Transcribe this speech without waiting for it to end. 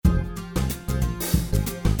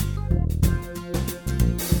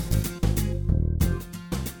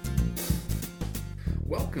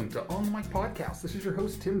to On the Mic Podcast. This is your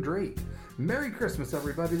host, Tim Drake. Merry Christmas,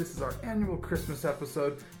 everybody. This is our annual Christmas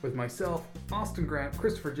episode with myself, Austin Grant,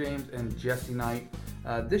 Christopher James, and Jesse Knight.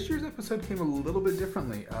 This year's episode came a little bit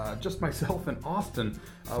differently. Just myself and Austin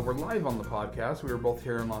were live on the podcast. We were both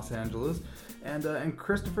here in Los Angeles. And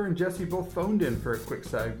Christopher and Jesse both phoned in for a quick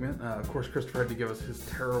segment. Of course, Christopher had to give us his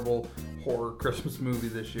terrible horror Christmas movie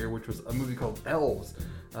this year, which was a movie called Elves,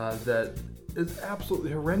 that is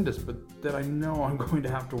absolutely horrendous, but that I know I'm going to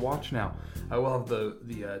have to watch now. I will have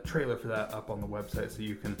the trailer for that up on the website so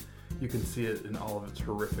you can see it in all of its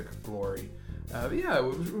horrific glory.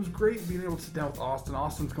 It was great being able to sit down with Austin.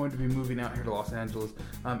 Austin's going to be moving out here to Los Angeles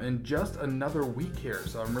in just another week here,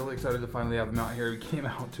 so I'm really excited to finally have him out here. He came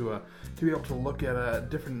out to be able to look at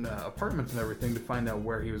different apartments and everything to find out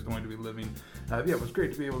where he was going to be living. It was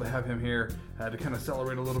great to be able to have him here to kind of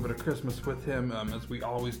celebrate a little bit of Christmas with him, as we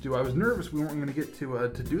always do. I was nervous we weren't going to get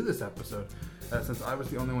to do this episode since I was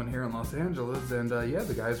the only one here in Los Angeles, and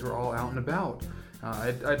the guys were all out and about.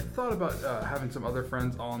 I'd thought about having some other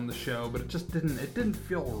friends on the show, but it just didn't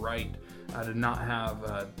feel right to not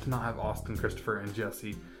have Austin, Christopher, and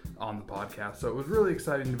Jesse on the podcast. So it was really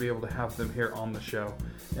exciting to be able to have them here on the show,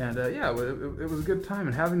 and it was a good time.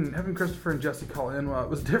 And having Christopher and Jesse call in, it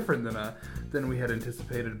was different than we had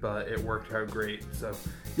anticipated, but it worked out great. So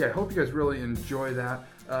I hope you guys really enjoy that.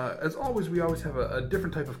 As always, we always have a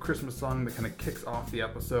different type of Christmas song that kind of kicks off the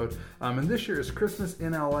episode. And this year is Christmas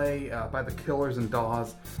in LA by the Killers and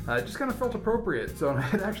Dawes. It just kind of felt appropriate. So I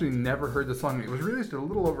had actually never heard the song. It was released a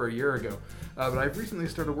little over a year ago. But I've recently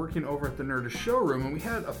started working over at the Nerdist Showroom, and we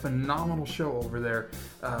had a phenomenal show over there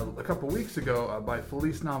a couple weeks ago by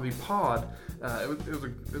Felice Navi Pod.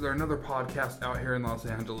 It was another podcast out here in Los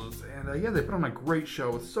Angeles. And they put on a great show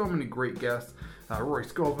with so many great guests. Rory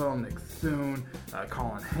Scovel, Nick Thune,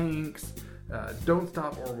 Colin Hanks, Don't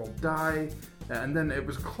Stop or We'll Die, and then it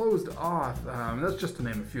was closed off, that's just to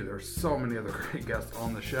name a few. There were so many other great guests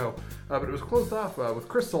on the show, but it was closed off with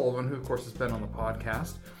Chris Sullivan, who of course has been on the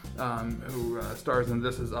podcast, who stars in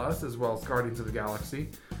This Is Us, as well as Guardians of the Galaxy,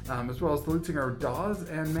 as well as the lead singer of Dawes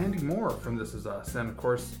and Mandy Moore from This Is Us, and of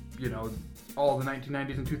course, all the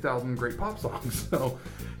 1990s and 2000 great pop songs. So,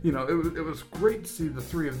 it was great to see the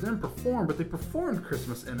three of them perform, but they performed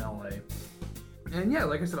Christmas in LA. And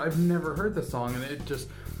like I said, I've never heard the song, and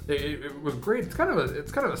it was great. It's kind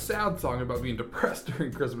of a sad song about being depressed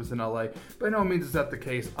during Christmas in LA. By no means is that the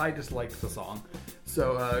case. I just liked the song.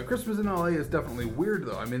 So Christmas in LA is definitely weird,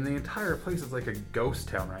 though. I mean, the entire place is like a ghost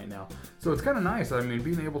town right now. So it's kind of nice. I mean,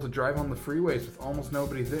 being able to drive on the freeways with almost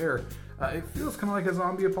nobody there, it feels kind of like a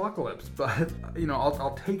zombie apocalypse. But,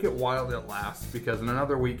 I'll take it while it lasts, because in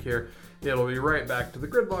another week here, it'll be right back to the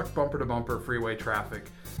gridlock, bumper-to-bumper freeway traffic.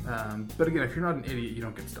 But again, if you're not an idiot, you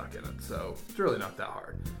don't get stuck in it. So it's really not that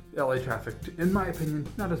hard. LA traffic, in my opinion,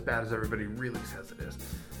 not as bad as everybody really says it is.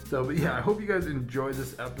 So, I hope you guys enjoy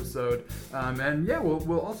this episode.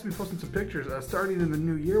 We'll also be posting some pictures. Starting in the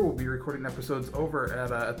new year, we'll be recording episodes over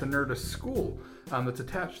at the Nerdist School that's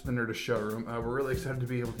attached to the Nerdist Showroom. We're really excited to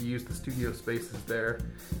be able to use the studio spaces there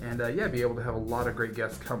and, be able to have a lot of great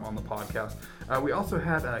guests come on the podcast. We also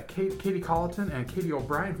had Katie Colleton and Katie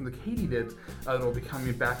O'Brien from the Katydids that will be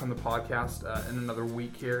coming back on the podcast in another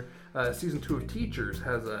week here. Season 2 of Teachers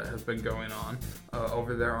has been going on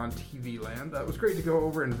over there on TV Land. It was great to go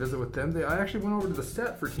over and visit with them. I actually went over to the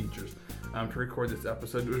set for Teachers to record this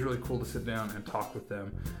episode. It was really cool to sit down and talk with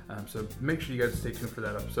them. So make sure you guys stay tuned for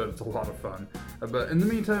that episode. It's a lot of fun. But in the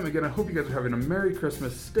meantime, again, I hope you guys are having a Merry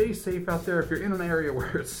Christmas. Stay safe out there. If you're in an area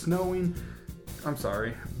where it's snowing, I'm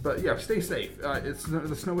sorry, but stay safe.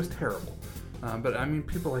 The snow is terrible. But I mean,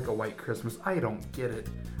 people like a white Christmas. I don't get it.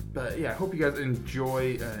 But I hope you guys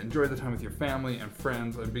enjoy the time with your family and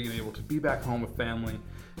friends and being able to be back home with family.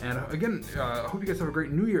 And again, I hope you guys have a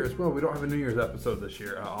great New Year as well. We don't have a New Year's episode this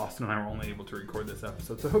year. Austin and I were only able to record this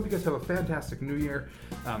episode. So I hope you guys have a fantastic New Year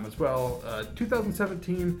as well.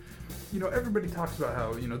 2017, everybody talks about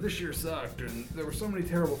how, this year sucked and there were so many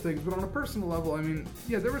terrible things. But on a personal level, I mean,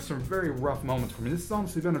 there were some very rough moments for me. This has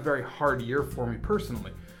honestly been a very hard year for me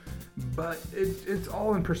personally. But it's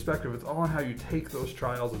all in perspective. It's all on how you take those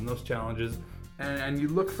trials and those challenges and you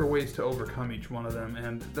look for ways to overcome each one of them.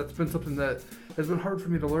 And that's been something that has been hard for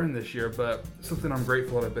me to learn this year, but something I'm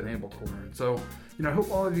grateful that I've been able to learn. So, I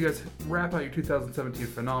hope all of you guys wrap out your 2017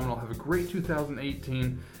 phenomenal. Have a great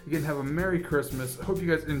 2018. Again, have a Merry Christmas. I hope you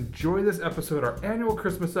guys enjoy this episode, our annual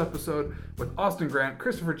Christmas episode with Austin Grant,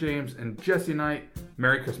 Christopher James, and Jesse Knight.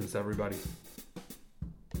 Merry Christmas, everybody.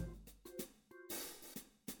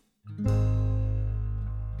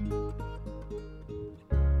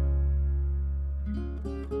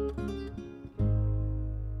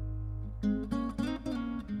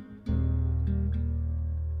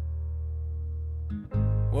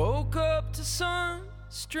 the sun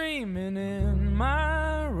streaming in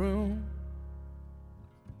my room.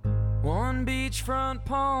 One beachfront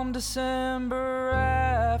Palm December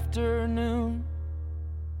afternoon.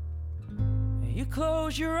 You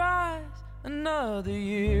close your eyes, another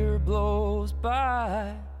year blows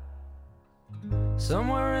by.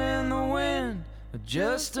 Somewhere in the wind,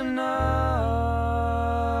 just another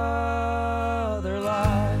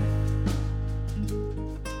life.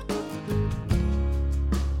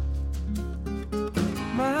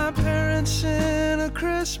 My parents sent a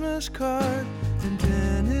Christmas card and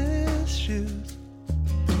tennis shoes.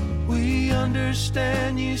 We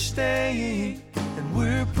understand you staying, and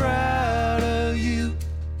we're proud of you.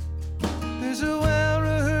 There's a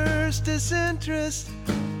well-rehearsed disinterest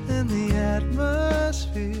in the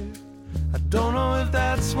atmosphere. I don't know if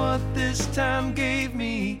that's what this time gave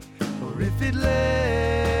me, or if it led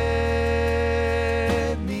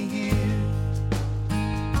me here.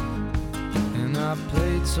 And I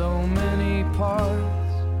played so many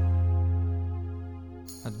parts,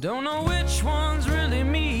 I don't know which one's really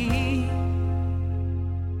me.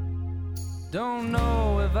 Don't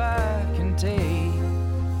know if I can take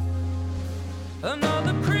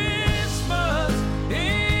another Christmas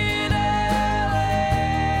in LA.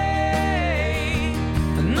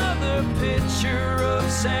 Another picture of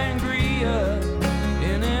sangria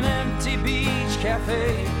in an empty beach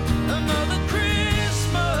cafe. Another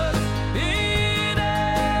Christmas in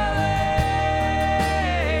LA.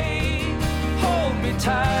 Hold me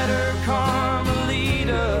tighter,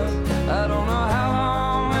 Carmelita. I don't know how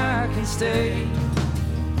long I can stay.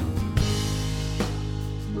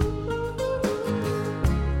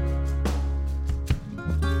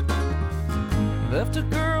 Left a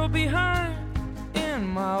girl behind in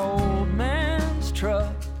my old man's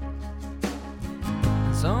truck.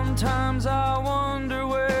 Sometimes I wonder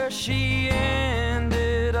where she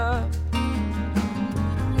ended up.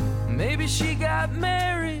 Maybe she got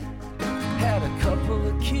married, had a couple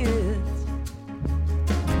of kids.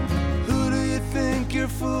 Who do you think you're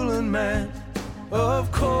fooling, man?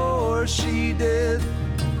 Of course she did.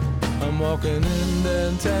 I'm walking in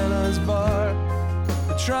Dantana's bar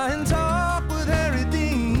to try and talk with Harry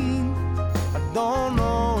Dean. I don't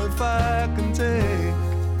know if I can take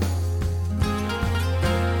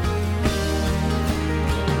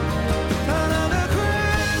another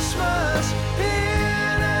Christmas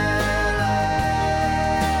in LA.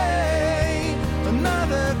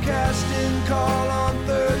 Another casting call on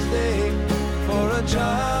Thursday for a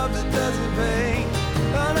job that doesn't pay.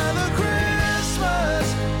 Another Christmas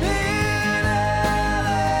in LA.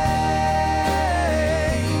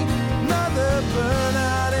 Another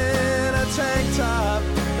burnout in a tank top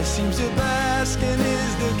that seems to bask in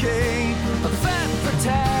his decay. A fat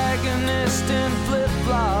protagonist in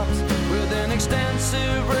flip-flops with an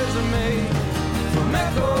extensive resume. From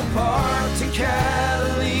Echo Park to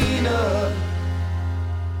Catalina.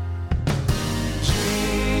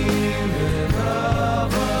 Dreaming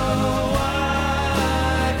of a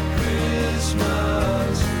white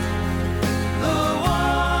Christmas, the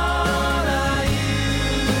one I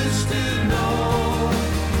used to know.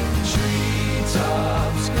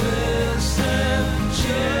 Treetops glisten,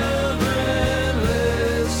 children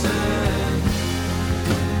listen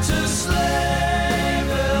to sleigh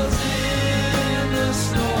bells in the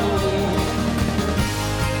snow.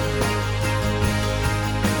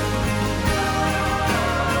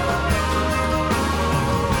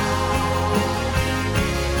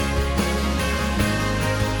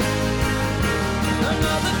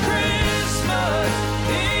 Another Christmas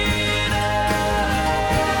in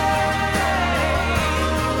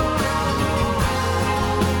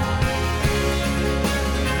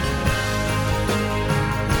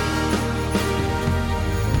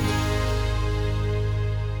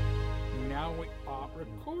Now we are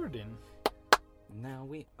recording. Now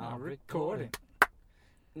we Now are recording.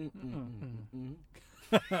 recording.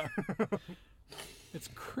 It's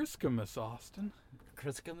Christmas, Austin.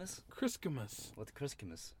 Christmas? Christmas. What's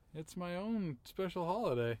Christmas? It's my own special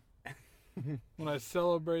holiday. When I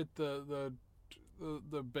celebrate the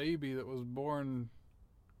baby that was born,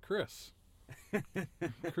 Chris.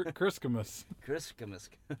 Christmas. Christmas.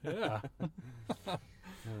 Yeah.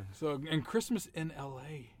 So, and Christmas in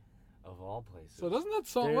L.A. Of all places. So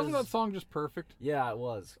wasn't that song just perfect? Yeah, it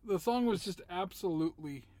was. The song was just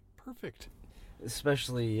absolutely perfect.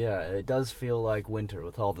 Especially, yeah, it does feel like winter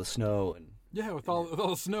with all the snow and... Yeah, with all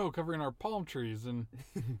the snow covering our palm trees, and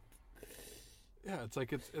yeah, it's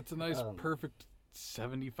like it's a nice perfect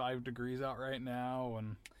 75 degrees out right now,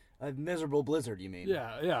 and a miserable blizzard, you mean?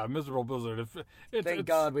 Yeah, miserable blizzard. Thank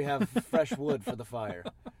God we have fresh wood for the fire.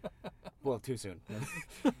 Well, too soon.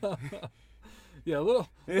 Yeah, a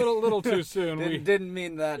little too soon. Didn't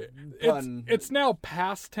mean that pun. It's now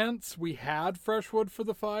past tense. We had fresh wood for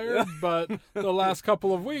the fire, but the last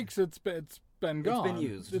couple of weeks it's been gone. It's been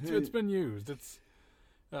used. It's been used. It's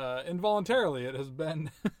involuntarily it has been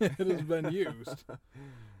used. But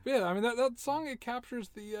yeah, I mean that song, it captures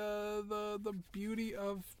the beauty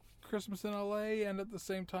of Christmas in LA, and at the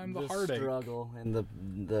same time the heartache, struggle, and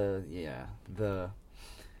the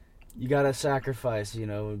you gotta sacrifice,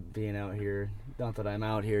 being out here. Not that I'm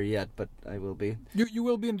out here yet, but I will be. You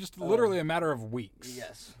will be in just literally a matter of weeks.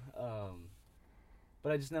 Yes.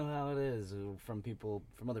 But I just know how it is from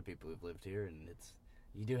other people who've lived here, and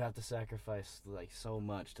you do have to sacrifice like so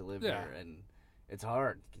much to live here, and it's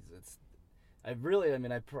hard. I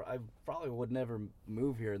probably would never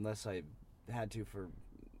move here unless I had to for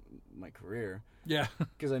my career. Yeah.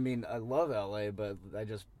 Because I love LA, but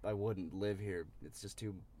I wouldn't live here. It's just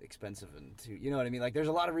too expensive and too, you know what I mean? Like, there's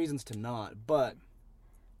a lot of reasons to not, but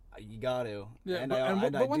you got to. Yeah.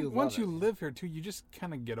 But once you live here too, you just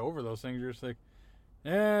kind of get over those things. You're just like,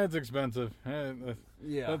 it's expensive.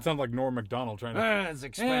 That sounds like Norm Macdonald trying to. It's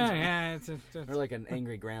expensive. It's or like an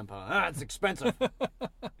angry grandpa. It's expensive.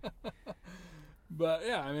 But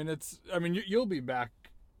yeah, you'll be back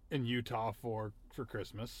in Utah for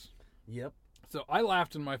Christmas. Yep. So I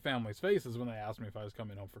laughed in my family's faces when they asked me if I was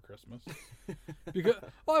coming home for Christmas. Because,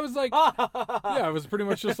 I was like, yeah, it was pretty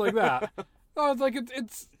much just like that. I was like,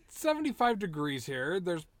 it's 75 degrees here.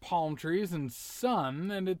 There's palm trees and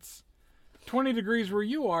sun, and it's 20 degrees where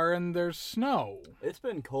you are, and there's snow. It's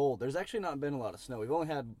been cold. There's actually not been a lot of snow. We've only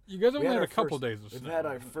had... You guys only had a couple days of snow. We've had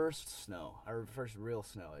our first snow, our first real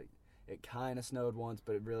snow. It kind of snowed once,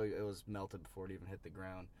 but it was melted before it even hit the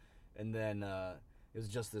ground. And then it was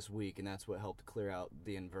just this week, and that's what helped clear out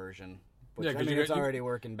the inversion. Which, it's already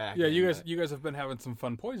working back. Yeah, you guys have been having some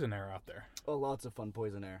fun poison air out there. Oh, lots of fun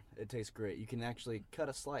poison air. It tastes great. You can actually cut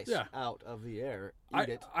a slice out of the air, eat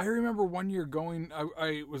it. I remember one year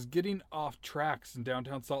I was getting off tracks in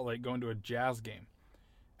downtown Salt Lake going to a jazz game.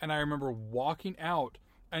 And I remember walking out,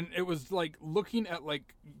 and it was like looking at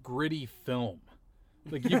like gritty film.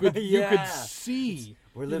 Like you could see.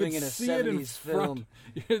 We're living in a 70s film,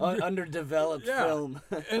 underdeveloped film.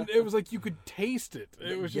 And it was like you could taste it.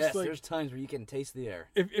 It was just like, there's times where you can taste the air.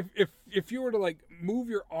 If you were to like move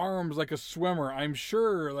your arms like a swimmer, I'm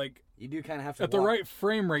sure like you do kind of have to at the right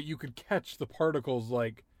frame rate you could catch the particles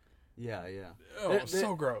like. Yeah. Oh,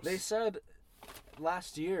 so gross. They said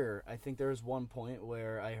last year, I think there was one point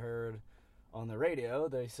where I heard on the radio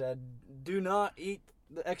they said, "Do not eat."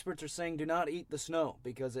 The experts are saying do not eat the snow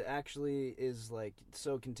because it actually is like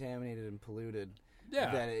so contaminated and polluted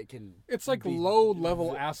that it can. It's like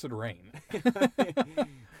low-level acid rain.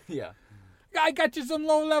 Yeah. I got you some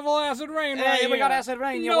low-level acid rain. Hey, we got acid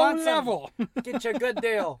rain. You want some? Level. Get you a good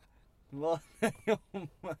deal. Well,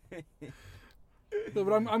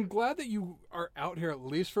 but I'm glad that you are out here at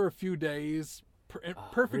least for a few days.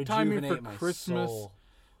 Perfect timing for Christmas. Soul.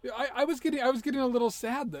 I was getting a little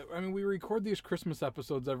sad that we record these Christmas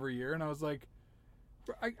episodes every year, and I was like,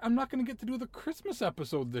 I'm not going to get to do the Christmas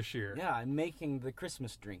episode this year. Yeah, I'm making the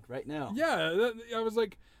Christmas drink right now. Yeah, I was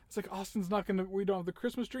like, it's like Austin's not going to. We don't have the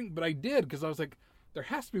Christmas drink, but I did because I was like, there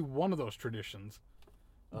has to be one of those traditions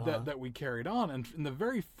that we carried on, and in the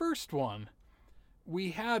very first one, we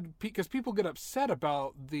had because people get upset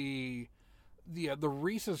about the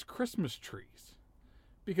Reese's Christmas trees.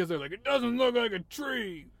 Because they're like, it doesn't look like a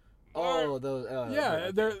tree. Oh, those.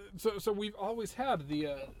 Yeah, so we've always had the.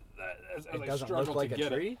 As it I doesn't struggled look like to a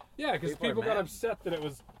get tree. It. Yeah, because people got upset that it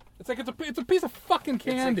was. It's like it's a piece of fucking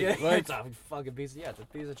candy. It's a fucking piece. It's a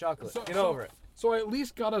piece of chocolate. Get over it. So I at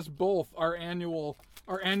least got us both our annual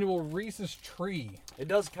Reese's tree. It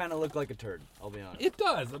does kind of look like a turd. I'll be honest. It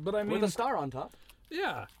does, but I mean with a star on top.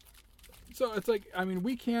 Yeah. So it's like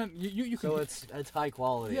we can't. You can. So it's high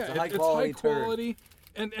quality. Yeah, it's a high quality quality.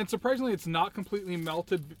 And surprisingly, it's not completely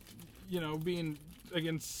melted, being,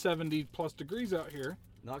 again, 70-plus degrees out here.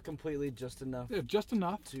 Not completely, just enough. Yeah, just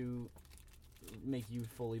enough. To make you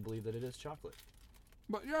fully believe that it is chocolate.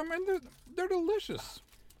 But, yeah, they're delicious.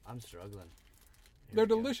 I'm struggling. They're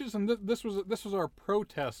delicious, and this was our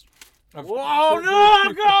protest. Whoa,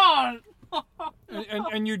 no, God!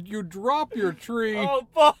 and you drop your tree.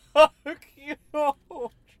 Oh, fuck you.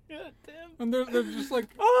 Shit, Tim. And they're just like...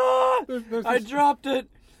 I dropped it,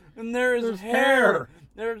 and there's hair.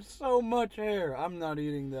 There's so much hair. I'm not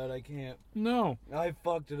eating that. I can't. No. I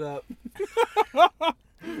fucked it up.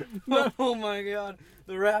 Oh, my God.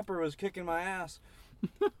 The wrapper was kicking my ass.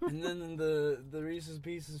 And then the Reese's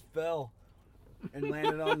Pieces fell and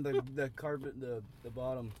landed on the carpet, the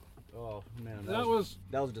bottom. Oh, man. That was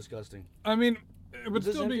disgusting. It would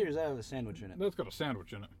still be. Or does that have a sandwich in it? That's got a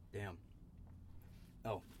sandwich in it. Damn.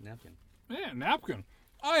 Oh, napkin. Yeah, napkin.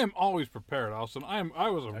 I am always prepared, Austin.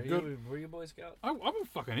 Were you a Boy Scout? I'm a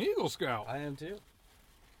fucking Eagle Scout. I am too.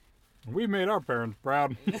 We made our parents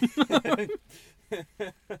proud. I'm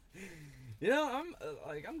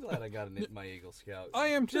glad I got my Eagle Scout. I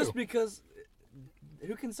am too. Just because,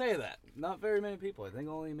 who can say that? Not very many people. I think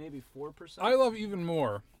only maybe 4%. I love even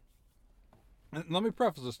more. And let me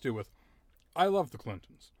preface this too with, I love the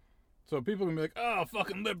Clintons. So people can be like, oh,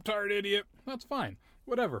 fucking libtard idiot. That's fine.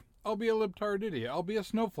 Whatever. I'll be a libtard idiot. I'll be a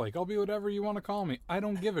snowflake. I'll be whatever you want to call me. I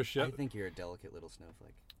don't give a shit. I think you're a delicate little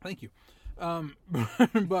snowflake. Thank you.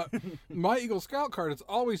 But my Eagle Scout card is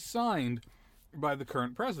always signed by the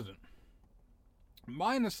current president.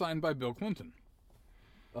 Mine is signed by Bill Clinton.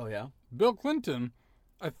 Oh, yeah? Bill Clinton,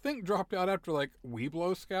 I think, dropped out after, like,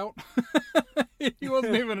 Weeblo Scout. He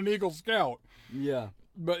wasn't even an Eagle Scout. Yeah.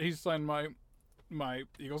 But he signed my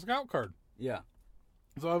Eagle Scout card. Yeah.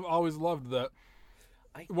 So I've always loved that.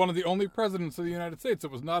 One of the only presidents of the United States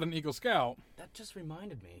that was not an Eagle Scout. That just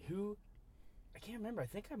reminded me. I can't remember. I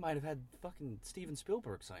think I might have had fucking Steven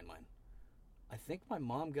Spielberg sign mine. I think my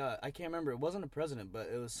mom I can't remember. It wasn't a president, but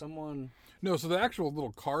it was someone. No, so the actual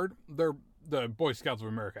little card, the Boy Scouts of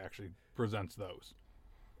America actually presents those.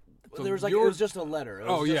 So there was it was just a letter. It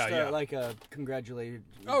was yeah. Like a congratulated.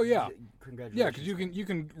 Oh, yeah. Congratulations. Yeah, because you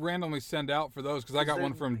can randomly send out for those, because I got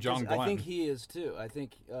one from John Glenn. I think he is, too. I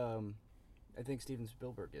think Steven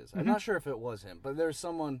Spielberg is. Mm-hmm. I'm not sure if it was him, but there's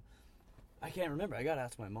someone. I can't remember. I got to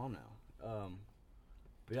ask my mom now.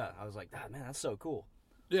 But yeah, I was like, man, that's so cool.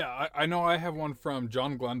 Yeah, I know I have one from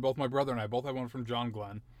John Glenn. Both my brother and I both have one from John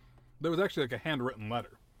Glenn. There was actually like a handwritten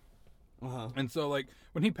letter. Uh-huh. And so, like,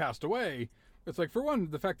 when he passed away, it's like, for one,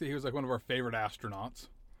 the fact that he was like one of our favorite astronauts,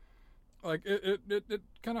 like, it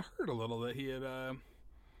kind of hurt a little that he had,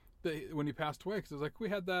 when he passed away, because it was like, we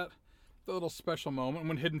had the little special moment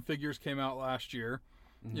when Hidden Figures came out last year,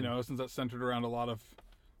 mm-hmm. Since that's centered around a lot of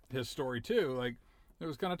his story too, like, it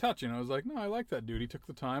was kind of touching. I was like, no, I like that dude. He took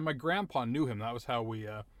the time. My grandpa knew him. That was how we,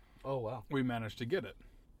 oh, wow. We managed to get it.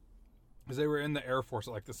 Because they were in the Air Force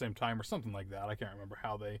at like the same time or something like that. I can't remember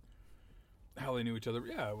how they knew each other. But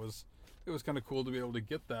yeah, it was kind of cool to be able to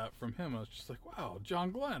get that from him. I was just like, wow, John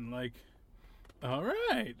Glenn, like, all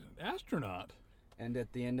right, astronaut. And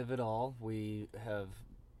at the end of it all, we have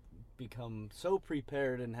become so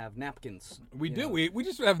prepared and have napkins. We do. We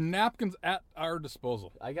just have napkins at our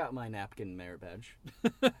disposal. I got my napkin merit badge.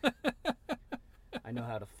 I know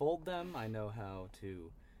how to fold them. I know how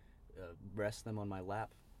to rest them on my lap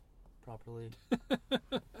properly.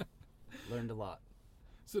 Learned a lot.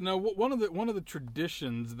 So now, one of the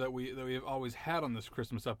traditions that we have always had on this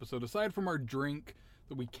Christmas episode, aside from our drink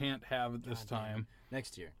that we can't have at this time,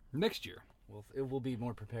 next year, it will be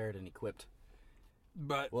more prepared and equipped.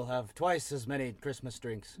 But we'll have twice as many Christmas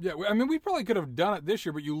drinks. Yeah, I mean, we probably could have done it this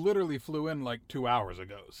year, but you literally flew in like 2 hours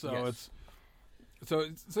ago, so yes.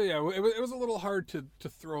 Yeah, it was a little hard to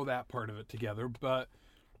throw that part of it together. But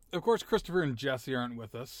of course, Christopher and Jesse aren't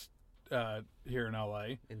with us here in LA.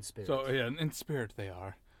 In spirit. So yeah, in spirit they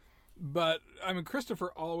are. But I mean,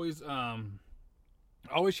 Christopher always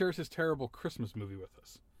shares his terrible Christmas movie with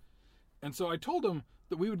us, and so I told him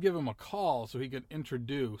that we would give him a call so he could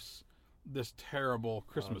introduce this terrible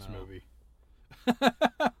Christmas movie.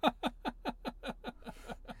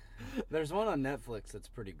 There's one on Netflix that's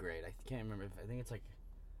pretty great. I can't remember. I think it's like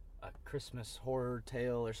a Christmas horror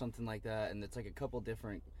tale or something like that, and it's like a couple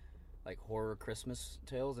different like horror Christmas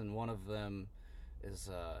tales, and one of them is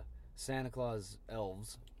Santa Claus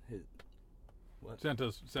Elves.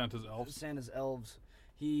 Santa's Elves. Santa's Elves.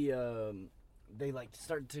 They like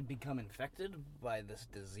start to become infected by this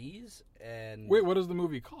disease, and wait, what is the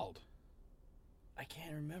movie called? I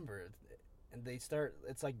can't remember. And they start,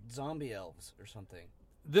 it's like zombie elves or something.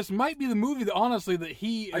 This might be the movie that, honestly, that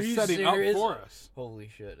he is setting up for us. Holy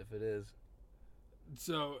shit, if it is.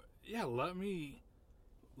 So, yeah, let's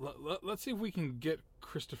see if we can get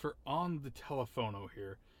Christopher on the telephono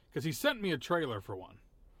here. Because he sent me a trailer for one.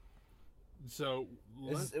 So,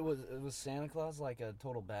 it was Santa Claus like a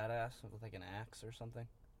total badass with like an axe or something?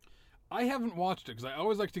 I haven't watched it because I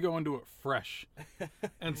always like to go into it fresh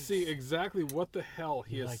and see exactly what the hell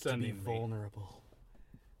he is sending me. To be vulnerable.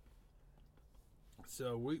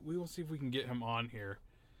 So we will see if we can get him on here.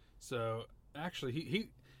 So actually,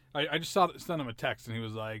 I just sent him a text and he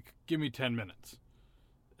was like, "Give me 10 minutes."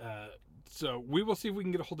 So we will see if we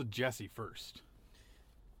can get a hold of Jesse first.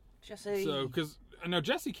 Jesse. So because now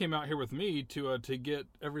Jesse came out here with me to get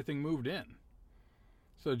everything moved in.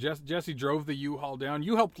 So Jesse drove the U-Haul down.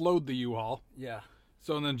 You helped load the U-Haul. Yeah.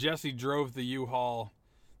 So and then Jesse drove the U-Haul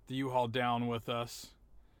U-Haul down with us.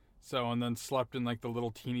 So, and then slept in like the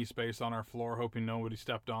little teeny space on our floor, hoping nobody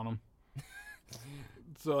stepped on them.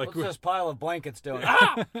 So like, what's this pile of blankets doing?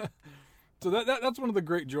 So that's one of the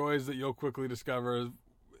great joys that you'll quickly discover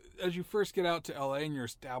as you first get out to LA and you're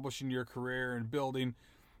establishing your career and building.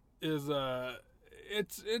 Is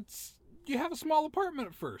it's you have a small apartment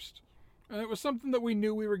at first, and it was something that we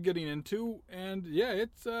knew we were getting into, and yeah,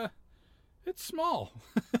 it's small.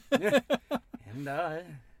 And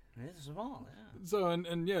it's small. Yeah. So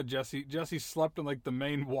and yeah, Jesse slept in like the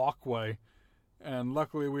main walkway, and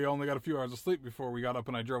luckily we only got a few hours of sleep before we got up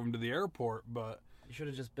and I drove him to the airport. But you should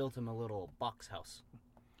have just built him a little box house.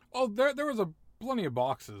 Oh, there was plenty of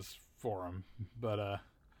boxes for him, but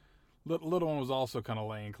little one was also kind of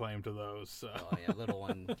laying claim to those. So. Oh yeah, little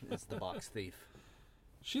one is the box thief.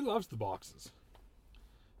 She loves the boxes.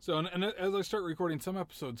 So and as I start recording some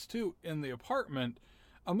episodes too in the apartment,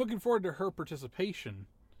 I'm looking forward to her participation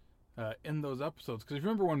in those episodes, because if you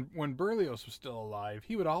remember when Berlioz was still alive,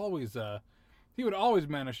 he would always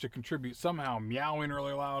manage to contribute somehow, meowing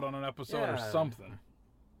really loud on an episode or something.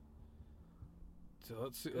 So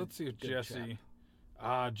let's see if Jesse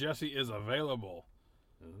is available.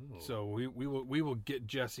 Ooh. So we will get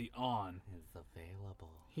Jesse on. He's available.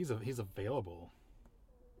 He's available.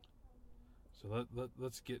 So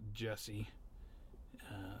let's get Jesse.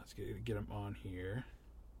 Let's get him on here.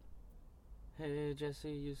 Hey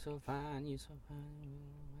Jesse, you so fine, you so fine.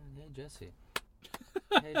 Hey Jesse.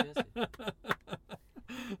 Hey Jesse.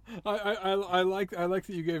 I like that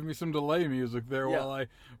you gave me some delay music there while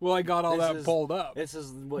I got all that pulled up. This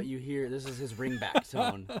is what you hear. This is his ringback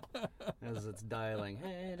tone as it's dialing.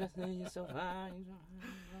 Hey Jesse, you so fine.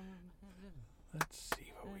 Let's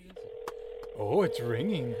see what we. Oh, it's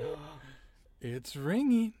ringing. It's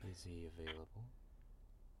ringing. Is he available?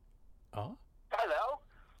 Oh. Hello.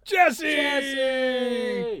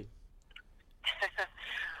 Jesse!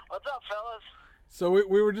 What's up, fellas? So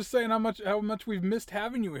we were just saying how much we've missed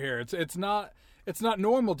having you here. It's not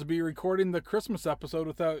normal to be recording the Christmas episode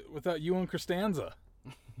without you and Costanza.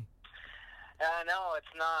 No,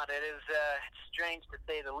 it's not. It is it's strange to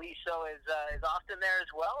say the least. So is Austin there as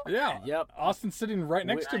well? Yeah. Yep. Austin's sitting right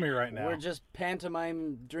next to me right now. We're just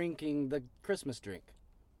pantomime drinking the Christmas drink.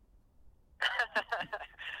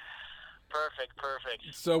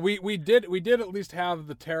 Perfect. So we did at least have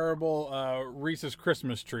the terrible Reese's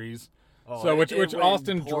Christmas trees. Oh, so which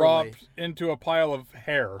Austin poorly. dropped into a pile of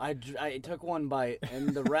hair. I took one bite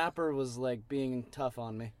and the wrapper was like being tough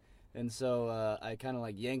on me, and so I kind of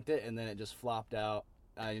like yanked it and then it just flopped out.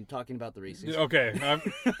 I'm talking about the Reese's. Okay,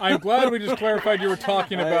 I'm glad we just clarified you were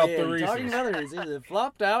talking about the Reese's. Talking about the Reese's. It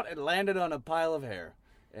flopped out. It landed on a pile of hair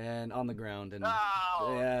and on the ground. And no.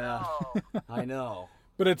 I know.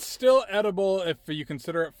 But it's still edible if you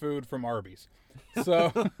consider it food from Arby's.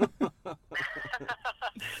 So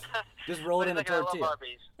just roll it in a tortilla. I love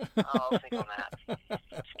Arby's. I'll think on that.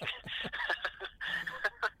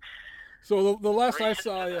 So the last I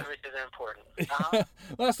saw you, Reese's are important.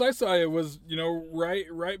 last I saw you was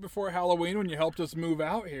right before Halloween when you helped us move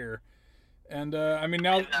out here, and I mean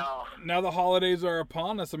now the holidays are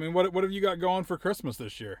upon us. I mean, what have you got going for Christmas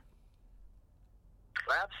this year?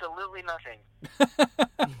 Absolutely nothing.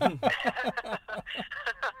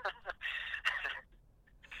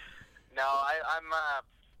 No, I'm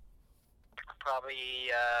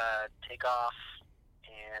probably take off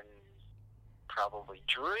and probably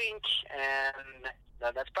drink, and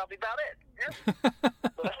that's probably about it. Yeah.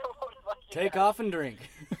 Take off and drink.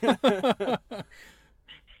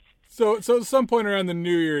 So at some point around the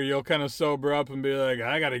New Year, you'll kind of sober up and be like,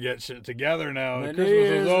 I got to get shit together now. My Christmas New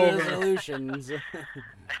Year's is over. resolutions.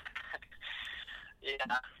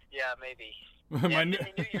 Yeah, maybe. My New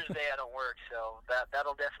Year's Day I don't work, so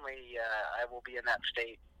that'll definitely I will be in that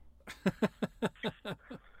state.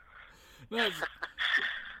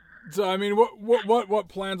 So I mean, what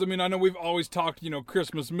plans? I mean, I know we've always talked,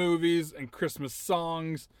 Christmas movies and Christmas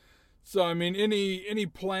songs. So I mean, any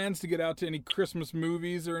plans to get out to any Christmas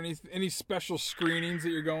movies or any special screenings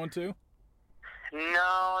that you're going to?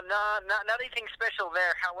 No, not anything special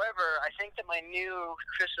there. However, I think that my new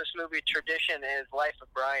Christmas movie tradition is Life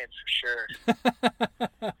of Brian for sure.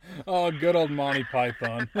 Oh, good old Monty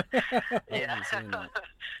Python. Yeah. I haven't seen that.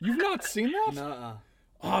 You've not seen that? Nuh-uh.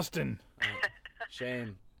 Austin.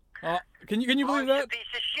 Shame. Can you believe that?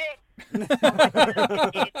 Piece of shit.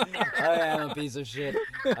 I am a piece of shit.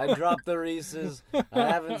 I dropped the Reese's. I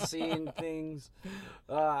haven't seen things.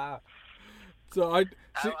 So I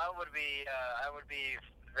would be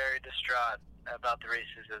very distraught about the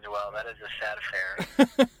Reese's as well. That is a sad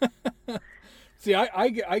affair. See, I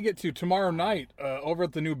get to tomorrow night over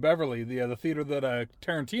at the New Beverly, the theater that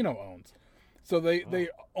Tarantino owns. So they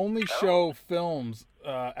only show films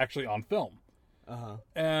actually on film. Uh-huh.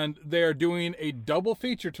 And they are doing a double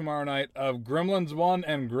feature tomorrow night of Gremlins 1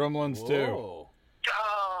 and Gremlins 2. Oh,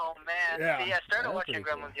 man. Yeah. See, I started That's watching pretty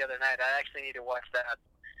Gremlins cool. the other night. I actually need to watch that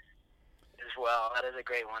as well. That is a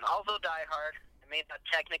great one. Also, Die Hard. It may not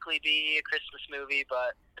technically be a Christmas movie,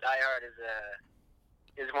 but Die Hard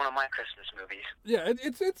is one of my Christmas movies. Yeah,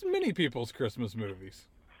 it's many people's Christmas movies.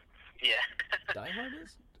 Yeah. Die Hard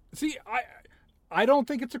is? See, I don't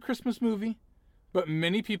think it's a Christmas movie, but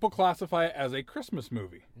many people classify it as a Christmas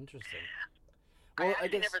movie. Interesting. I Well,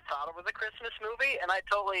 actually never thought it was a Christmas movie, and I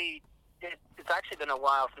totally... It's actually been a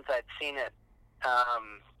while since I'd seen it.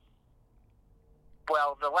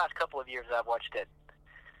 Well, the last couple of years I've watched it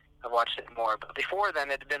more, but before then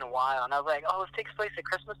it had been a while, and I was like, oh, this takes place at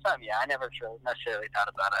Christmas time? Yeah, I never necessarily thought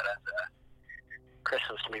about it as a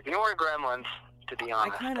Christmas movie, nor Gremlins, to be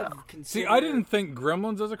honest. I kind of consider... See, I didn't think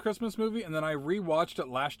Gremlins as a Christmas movie, and then I rewatched it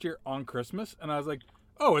last year on Christmas, and I was like,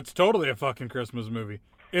 oh, it's totally a fucking Christmas movie.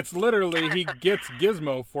 It's literally he gets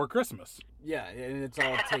Gizmo for Christmas. Yeah, and it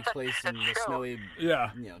takes place in the True. snowy,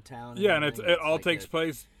 Yeah. town. Yeah, and everything. it all like takes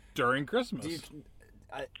place during Christmas.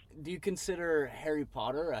 Do you consider Harry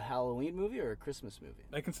Potter a Halloween movie or a Christmas movie?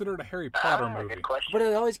 I consider it a Harry Potter movie. Good question. But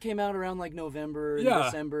it always came out around like November and Yeah.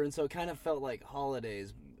 December, and so it kind of felt like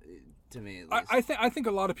holidays to me. At least. I think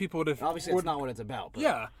a lot of people would have... Obviously, it's not what it's about. But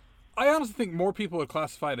Yeah. I honestly think more people would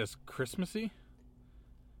classify it as Christmassy.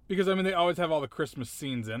 Because, I mean, they always have all the Christmas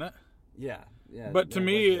scenes in it. Yeah. But to yeah,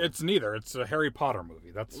 me, like it's neither. It's a Harry Potter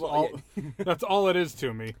movie. That's Well, all. yeah. That's all it is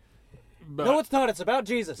to me. But No, it's not. It's about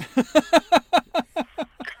Jesus.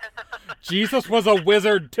 Jesus was a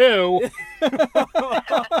wizard too. Oh my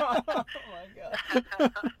god.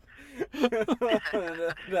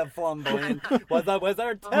 That flamboyant was a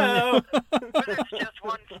wizard too. But it's just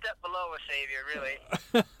one step below a savior, really.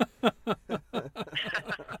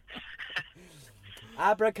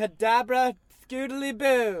 Abracadabra, scoodly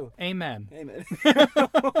boo. Amen. Amen.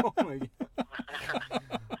 Oh my god.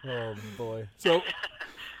 Oh boy. So,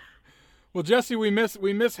 well, Jesse, we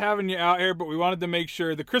miss having you out here, but we wanted to make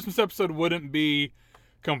sure the Christmas episode wouldn't be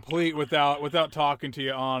complete without talking to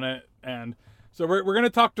you on it, and so we're gonna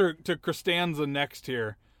talk to Costanza next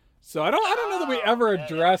here. So I don't know that we ever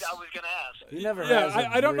addressed. I was going to ask. He never Yeah, has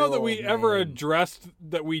a I don't know that real we ever name. addressed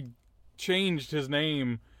that we changed his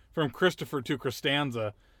name from Christopher to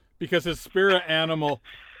Costanza because his spirit animal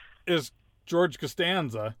is George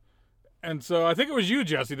Costanza. And so I think it was you,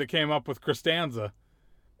 Jesse, that came up with Costanza.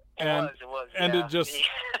 It was. And yeah.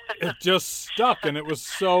 it just stuck, and it was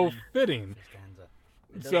so fitting.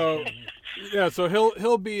 So yeah, so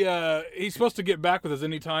he'll be he's supposed to get back with us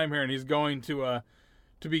any time here, and he's going to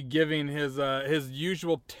be giving his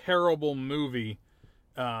usual terrible movie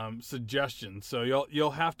suggestions. So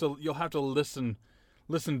you'll have to listen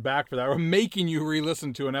back for that. We're making you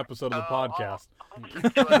re-listen to an episode of the podcast.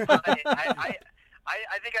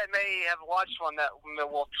 I think I may have watched one that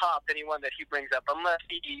will top anyone that he brings up, unless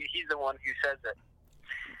he's the one who says it.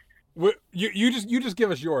 You just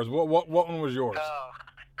give us yours. What one was yours?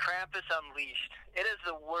 Krampus Unleashed. It is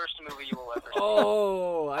the worst movie you will ever see.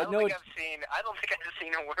 Oh, I know. I don't think I've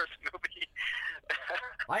seen a worse movie.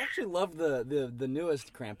 I actually love the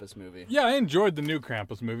newest Krampus movie. Yeah, I enjoyed the new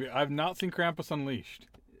Krampus movie. I've not seen Krampus Unleashed.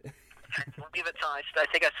 Give it time. I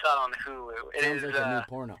think I saw it on Hulu. It Sounds is like a new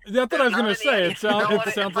porno. That's what I was There's going not to say. any- It sounds you know what,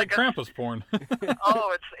 it sounds it's like like a- Krampus porn.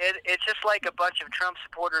 It's just like a bunch of Trump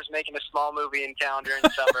supporters making a small movie in town during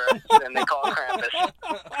summer, and they call it Krampus.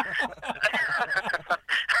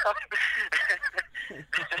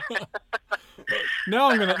 Now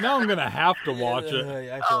I'm gonna have to watch it.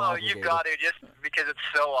 I feel Oh, obligated. you've got to, just because it's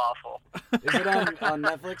so awful. Is it on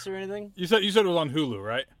Netflix or anything? You said it was on Hulu,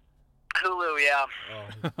 right? Hulu, yeah.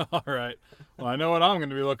 Oh. All right. Well, I know what I'm going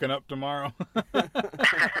to be looking up tomorrow. It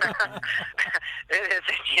is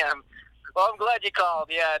a gem. Well, I'm glad you called.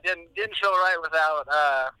 Yeah, it didn't feel right without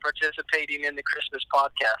participating in the Christmas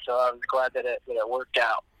podcast, so I was glad that it worked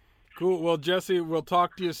out. Cool. Well, Jesse, we'll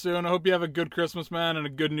talk to you soon. I hope you have a good Christmas, man, and a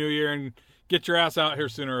good New Year, and get your ass out here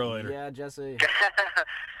sooner or later. Yeah, Jesse.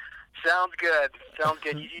 Sounds good.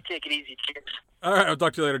 You take it easy. Cheers. All right. I'll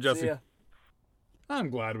talk to you later, See Jesse. ya. I'm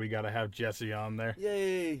glad we got to have Jesse on there.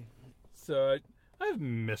 Yay. So I've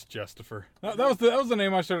missed Justifer. That was the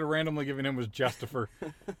name I started randomly giving him, was Justifer,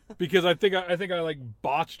 because I think I like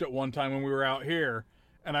botched it one time when we were out here,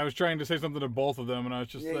 and I was trying to say something to both of them, and I was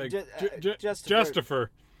just like Justifer,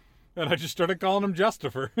 and I just started calling him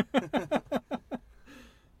Justifer.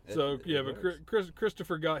 So yeah, but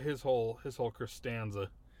Christopher got his whole Costanza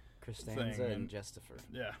Costanza and Justifer.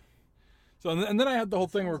 Yeah. So and then I had the whole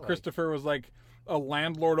thing where like... Christopher was like a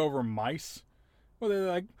landlord over mice. Well, they're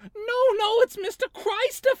like, no, it's Mr.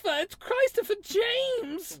 Christopher. It's Christopher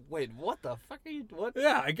James. Wait, what the fuck are you... What?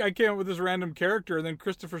 Yeah, I came up with this random character, and then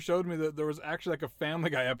Christopher showed me that there was actually like a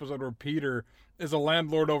Family Guy episode where Peter is a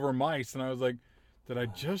landlord over mice, and I was like, did I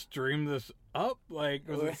just dream this up? Like,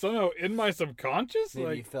 was it somehow in my subconscious? Maybe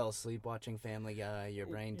like, you fell asleep watching Family Guy, your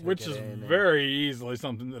brain took which it is in very easily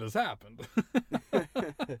something that has happened.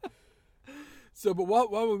 So, but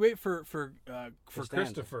while we wait for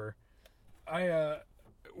Christopher...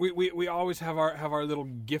 We always have our little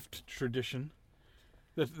gift tradition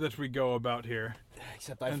that we go about here.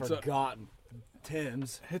 Except I forgot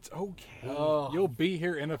Tim's. It's okay. Oh. You'll be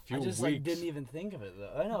here in a few weeks. I just didn't even think of it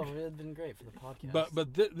though. I know it had been great for the podcast.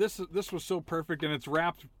 But this was so perfect, and it's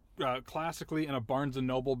wrapped classically in a Barnes and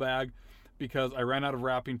Noble bag because I ran out of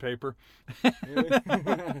wrapping paper.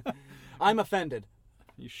 I'm offended.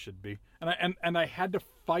 You should be. And I had to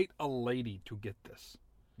fight a lady to get this.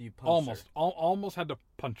 You punched her. Almost had to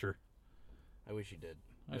punch her. I wish you did.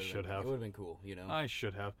 I should have. It would have been cool, you know. I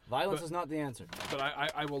should have. Violence is not the answer. But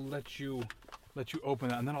I will let you open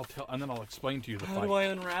that, and then I'll explain to you the fight. How do I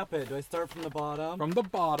unwrap it? Do I start from the bottom? From the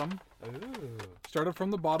bottom. Ooh. Started from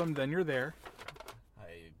the bottom, then you're there.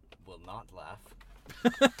 I will not laugh.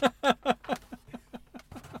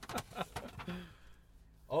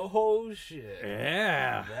 Oh shit!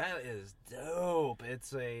 Yeah, that is dope.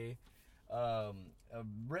 It's a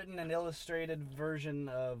written and illustrated version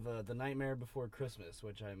of The Nightmare Before Christmas,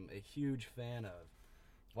 which I'm a huge fan of.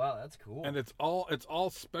 Wow, that's cool. And it's all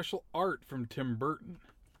special art from Tim Burton.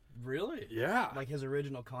 Really? Yeah. Like his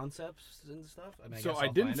original concepts and stuff? I mean, so I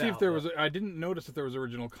didn't see if there was... I didn't notice if there was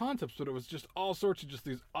original concepts, but it was just all sorts of just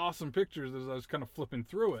these awesome pictures as I was kind of flipping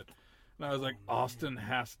through it. And I was like, Austin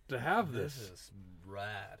has to have this. This is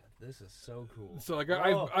rad. This is so cool. So like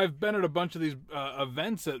I've been at a bunch of these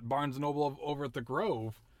events at Barnes & Noble over at the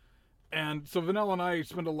Grove. And so Vanilla and I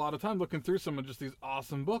spent a lot of time looking through some of just these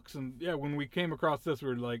awesome books. And yeah, when we came across this, we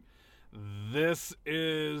were like, this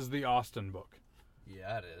is the Austin book.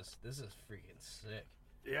 Yeah, it is. This is freaking sick.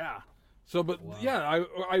 Yeah. So, but wow. Yeah,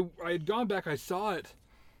 I had gone back. I saw it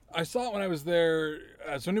when I was there.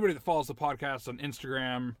 So anybody that follows the podcast on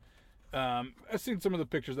Instagram, I've seen some of the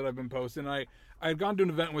pictures that I've been posting. I had gone to an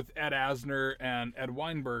event with Ed Asner and Ed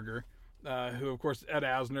Weinberger, who, of course, Ed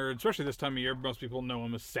Asner, especially this time of year, most people know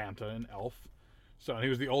him as Santa and Elf. So he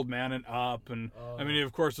was the old man in Up, and I mean, he,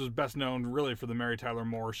 of course, is best known really for the Mary Tyler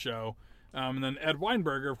Moore Show. And then Ed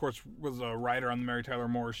Weinberger, of course, was a writer on the Mary Tyler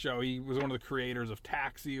Moore Show. He was one of the creators of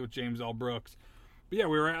Taxi with James L. Brooks. But yeah,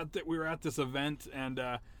 we were at this event, and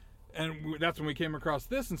that's when we came across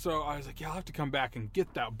this. And so I was like, yeah, I'll have to come back and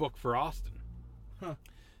get that book for Austin. Huh.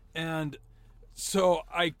 And so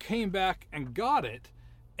I came back and got it.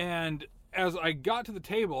 And as I got to the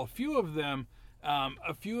table, a few of them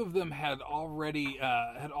had already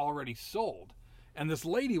sold. And this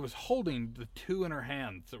lady was holding the two in her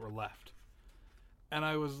hands that were left. And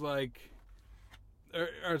I was like, oh,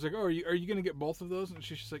 are you going to get both of those? And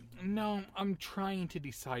she's just like, no, I'm trying to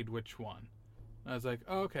decide which one. And I was like,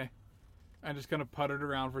 oh, okay. I just kind of puttered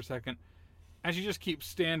around for a second. And she just keeps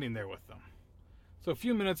standing there with them. So a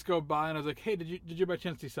few minutes go by, and I was like, hey, did you by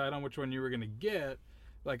chance decide on which one you were going to get?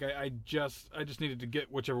 Like, I just needed to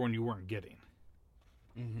get whichever one you weren't getting.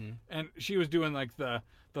 Mm-hmm. And she was doing like the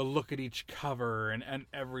look at each cover and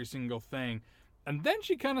every single thing. And then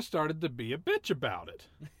she kind of started to be a bitch about it.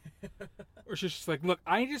 Or she's just like, look,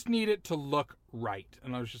 I just need it to look right.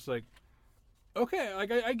 And I was just like, okay,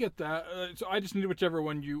 like I get that. So I just need whichever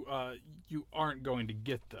one you aren't going to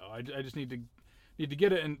get, though. I just need to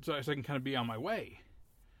get it, and so I can kind of be on my way.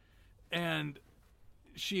 And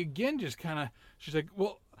she again just kind of, she's like,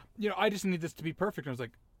 well, I just need this to be perfect. And I was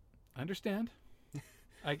like, I understand.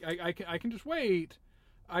 I can just wait.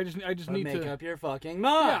 I just need to make up your fucking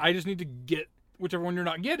mind. Yeah, I just need to get whichever one you're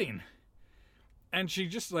not getting. And she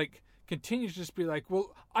just like continues to just be like,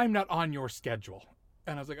 well, I'm not on your schedule.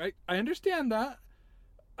 And I was like, I understand that.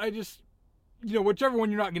 I just, whichever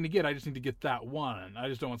one you're not going to get, I just need to get that one. I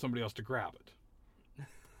just don't want somebody else to grab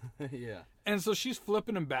it. Yeah. And so she's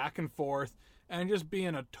flipping them back and forth and just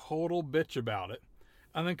being a total bitch about it.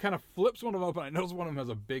 And then kind of flips one of them open. I noticed one of them has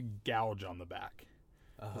a big gouge on the back.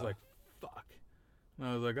 I was like, fuck. And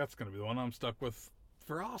I was like, that's going to be the one I'm stuck with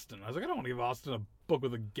for Austin. I was like, I don't want to give Austin a book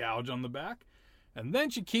with a gouge on the back. And then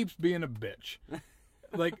she keeps being a bitch.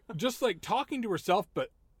 Just talking to herself, but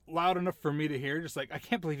loud enough for me to hear. Just like, I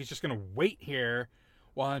can't believe he's just going to wait here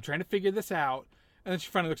while I'm trying to figure this out. And then she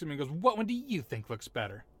finally looks at me and goes, what one do you think looks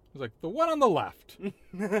better? was like, the one on the left.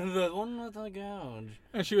 The one with the gouge.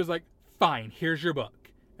 And she was like, fine, here's your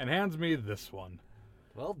book. And hands me this one.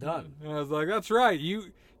 Well done. And I was like, that's right.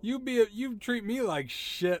 You treat me like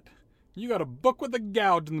shit. You got a book with a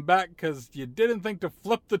gouge in the back because you didn't think to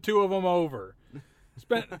flip the two of them over.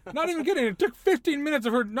 Spent, not even kidding, it took 15 minutes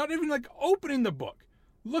of her not even like opening the book,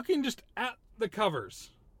 looking just at the covers.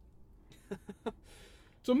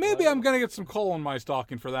 So maybe I'm going to get some coal in my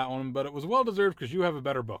stocking for that one, but it was well deserved because you have a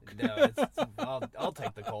better book. No, I'll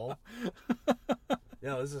take the coal.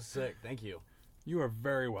 No, this is sick. Thank you. You are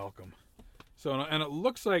very welcome. So, and it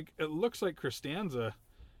looks like Costanza,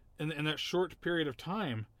 in that short period of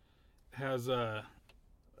time, has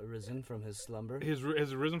arisen from his slumber. Has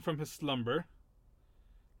risen from his slumber.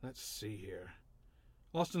 Let's see here.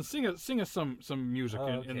 Austin, sing us some music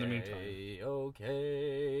in the meantime.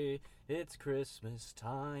 Okay, it's Christmas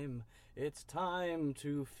time. It's time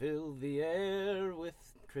to fill the air with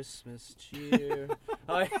Christmas cheer.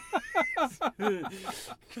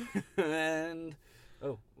 And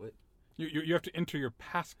wait. You have to enter your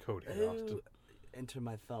passcode here, Austin. Enter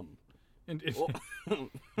my thumb.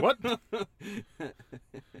 What?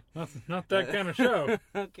 That's not that kind of show.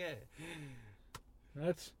 Okay.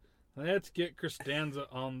 Let's get Costanza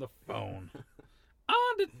on the phone.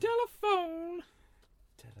 On the telephone.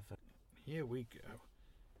 Here we go.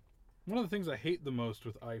 One of the things I hate the most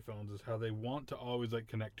with iPhones is how they want to always like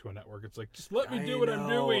connect to a network. It's like, just let me do what I'm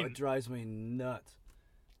doing. It drives me nuts.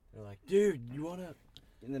 They're like, dude, you wanna?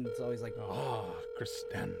 And then it's always like,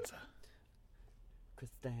 Costanza.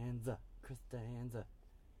 Costanza.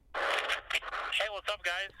 Hey, what's up,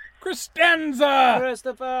 guys? Costanza!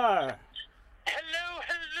 Christopher! Hello.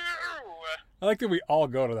 I like that we all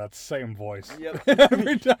go to that same voice. Yep.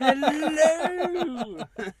 Every time. Hello! Well,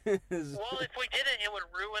 if we didn't, it would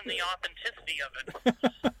ruin the authenticity of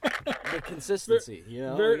it. The consistency, you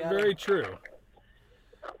know? Very true.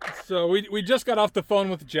 So we just got off the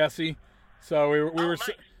phone with Jesse. So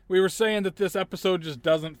we were saying that this episode just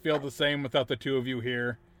doesn't feel the same without the two of you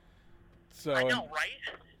here. So I know,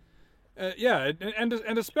 right? Yeah, and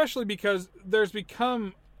especially because there's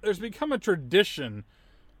become a tradition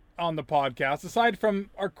on the podcast, aside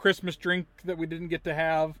from our Christmas drink that we didn't get to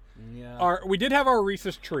have. Yeah. We did have our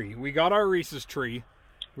Reese's tree. We got our Reese's tree.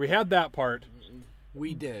 We had that part.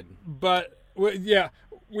 We did. But we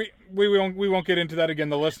won't get into that again.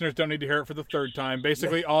 The listeners don't need to hear it for the third time.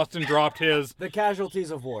 Basically, Austin dropped his. The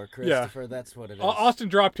casualties of war, Christopher. Yeah. That's what it is. Austin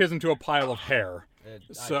dropped his into a pile of hair. I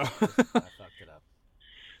fucked it up.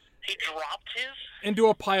 He dropped his? Into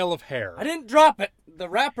a pile of hair. I didn't drop it. The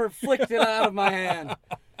rapper flicked it out of my hand.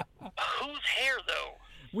 Whose hair, though?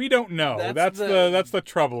 We don't know. That's the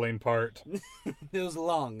troubling part. It was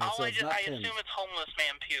long. I assume it's homeless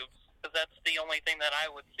man pubes, because that's the only thing that I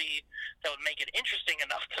would see that would make it interesting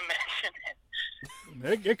enough to mention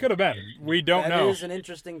it. It could have been. We don't know. That is an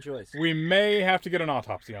interesting choice. We may have to get an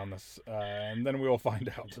autopsy on this, and then we will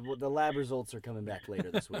find out. The lab results are coming back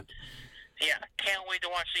later this week. Yeah, can't wait to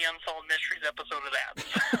watch the Unsolved Mysteries episode of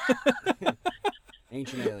that.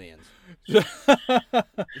 Ancient aliens.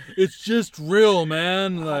 It's just real,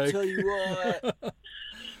 man. I'll tell you what.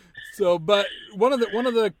 So, but one of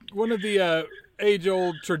the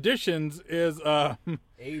age-old traditions is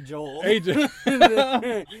age-old. It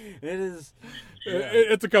is. Yeah.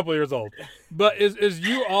 It's a couple of years old, but is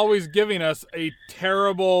you always giving us a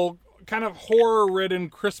terrible kind of horror-ridden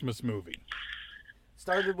Christmas movie?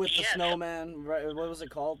 Started with the snowman. Right? What was it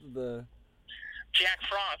called? The Jack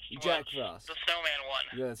Frost. The snowman one.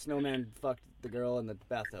 Yeah, the snowman fucked the girl in the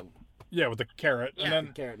bathtub. Yeah, with the carrot. Yeah. And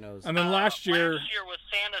then carrot nose. And then last year was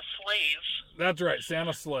Santa Slays. That's right,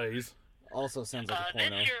 Santa Slays. Also sounds like a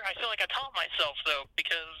porno. This year, I feel like I topped myself, though,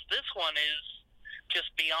 because this one is just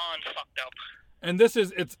beyond fucked up. And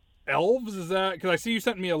it's Elves, is that? Because I see you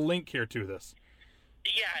sent me a link here to this.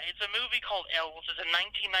 Yeah, it's a movie called Elves. It's a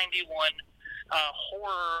 1991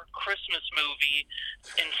 horror Christmas movie.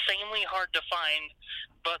 Insanely hard to find,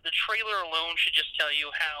 but the trailer alone should just tell you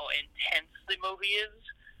how intense the movie is.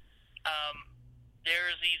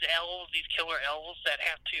 There's these elves, these killer elves that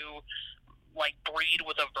have to breed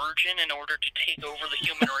with a virgin in order to take over the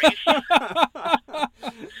human race.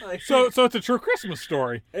 So it's a true Christmas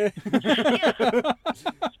story. Yeah.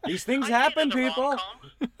 These things happen, people.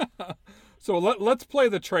 So let's play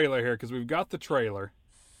the trailer here because we've got the trailer.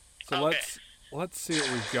 So okay. let's see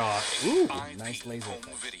what we've got. Ooh, nice laser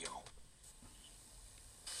video.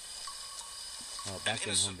 Oh, back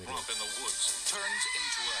in home video. In the woods turns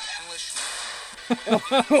into a hellish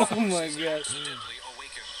Oh my god.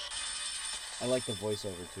 I like the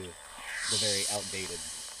voiceover too. The very outdated.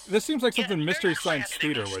 This seems like something Mystery Science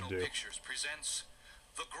Theater would do. Pictures presents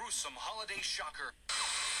the gruesome holiday shocker.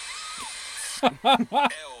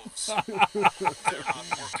 Elves. They're not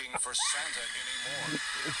working for Santa anymore.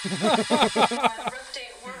 Rough day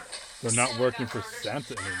at work. They're not working for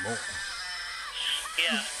Santa anymore.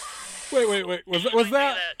 Yeah. Wait. Was that?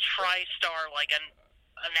 That TriStar like an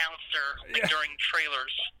announcer like, during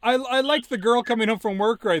trailers. I liked the girl coming home from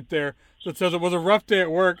work right there that says it was a rough day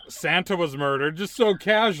at work. Santa was murdered, just so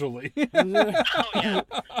casually. Oh yeah.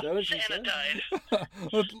 That what she Santa said?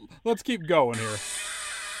 died. Let's keep going here.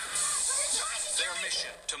 Their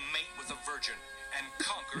mission to mate with a virgin and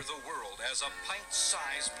conquer the world as a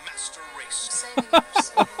pint-sized master race.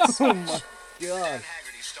 Oh my god. Dan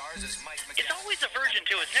Haggerty stars as Mike It's McGann. always a virgin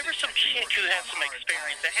too. It's never some chick who has some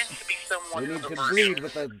experience. It has to be someone We need who's to a virgin. breed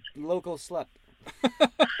with a local slut.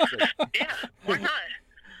 Yeah, why not?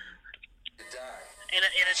 In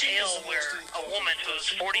a tale where a woman who's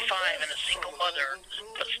 45 and a single mother,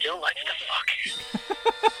 but still likes to fuck.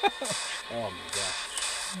 Oh my god.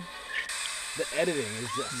 The editing is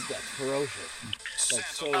just that's ferocious. Like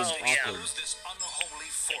so Santa Oh, yeah. awkward. use this unholy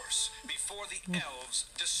force before the elves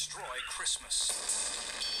destroy Christmas.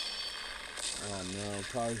 Oh no,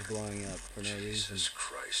 cars blowing up for no reason. Jesus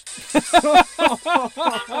Christ.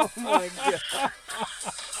 Oh my god.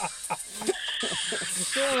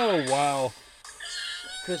 Oh wow.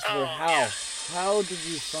 Christopher, Oh, how? yeah. How did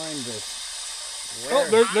you find this? Oh,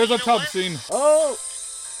 Where? there's a You know tub what? scene. Oh!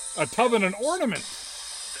 A tub and an ornament.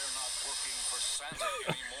 They're not working for Santa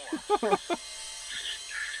anymore.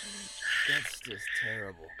 That's just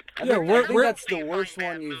terrible. Yeah, I think we're- that's the You worst find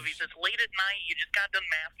one bad you've... movies. It's late at night. You just got done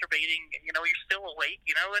masturbating. And, you know, you're still awake.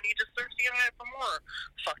 You know, and you just search the internet for more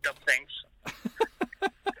fucked up things.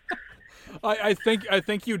 I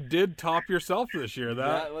think you did top yourself this year.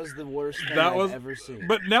 That was the worst thing that I've was- ever seen.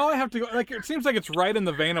 But now I have to go. Like it seems like it's right in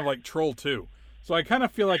the vein of like Troll 2. So I kind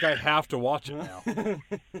of feel like I have to watch it now.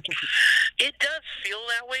 It does feel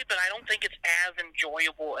that way, but I don't think it's as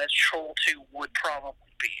enjoyable as Troll 2 would probably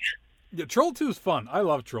be. Yeah, Troll 2 is fun. I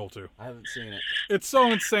love Troll 2. I haven't seen it. It's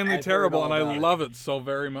so insanely I've heard terrible, all and I about it. love it so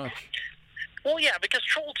very much. Well, yeah, because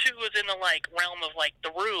Troll 2 is in the like realm of like The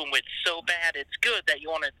Room. It's so bad, it's good that you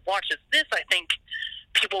want to watch it. This, I think,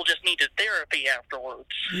 people just needed therapy afterwards.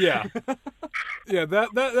 Yeah, yeah.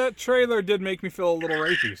 That trailer did make me feel a little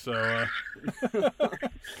rapey. So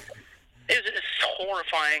It's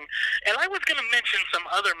horrifying. And I was going to mention some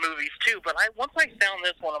other movies too, but once I found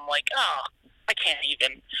this one, I'm like, I can't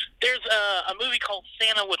even. There's a movie called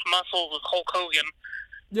Santa with Muscles with Hulk Hogan.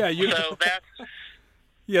 yeah, So that's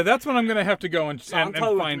that's when I'm gonna have to go and Santa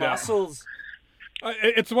with find out. muscles.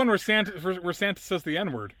 It's the one where Santa says the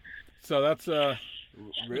N-word. So that's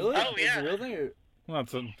Really? Oh, Is yeah. it a real thing? Or... well,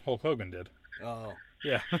 that's what Hulk Hogan did. Oh.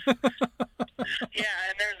 Yeah. yeah,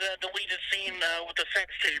 and there's a deleted scene with the sex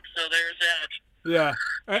tape. So there's that. Yeah,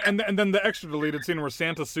 and then the extra deleted scene where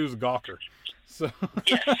Santa sues Gawker. So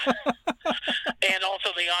Yes. And also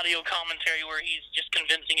the audio commentary where he's just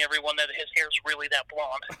convincing everyone that his hair's really that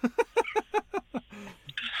blonde.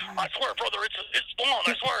 I swear, brother, it's blonde.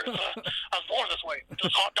 I swear. I was born this way.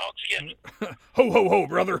 This hot dog skin. ho ho ho,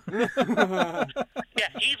 brother. Yeah,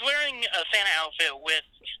 he's wearing a Santa outfit with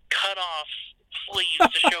cut off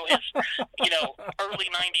sleeves to show his, early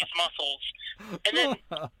 90s muscles. And then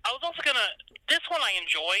I was also this one I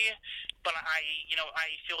enjoy, but I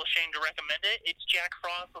feel ashamed to recommend it. It's Jack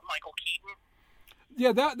Frost with Michael Keaton.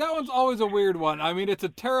 Yeah, that one's always a weird one. I mean, it's a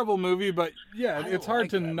terrible movie, but yeah, I it's hard like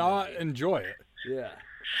to that not movie. enjoy it. Yeah.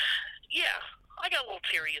 Yeah, I got a little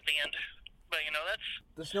teary at the end. But, that's...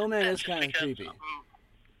 The snowman is kind of because, creepy.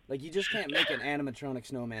 Like, you just can't make an animatronic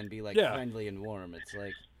snowman be, like, Yeah. friendly and warm. It's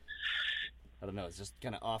like... I don't know, it's just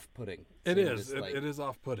kind of off-putting. It seeing is. this, like, It is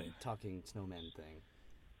off-putting. talking snowman thing.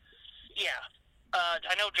 Yeah.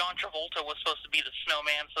 I know John Travolta was supposed to be the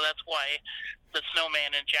snowman, so that's why the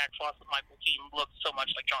snowman and Jack Frost with Michael Keaton looked so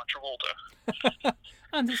much like John Travolta.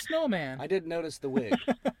 I'm the snowman. I did notice the wig.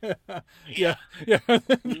 Yeah.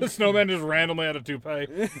 The snowman just randomly had a toupee.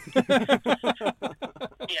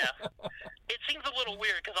 Yeah. It seems a little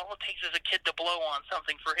weird because all it takes is a kid to blow on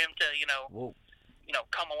something for him to, Whoa.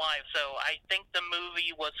 come alive. So I think the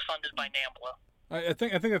movie was funded by NAMBLA. I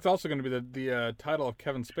think that's also going to be the title of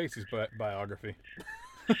Kevin Spacey's biography.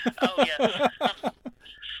 Oh, yes.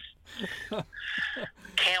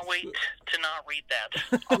 Can't wait to not read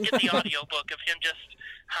that. I'll get the audiobook of him just,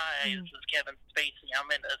 hi, this is Kevin Spacey.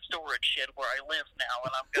 I'm in a storage shed where I live now,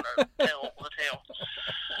 and I'm going to tell the tale.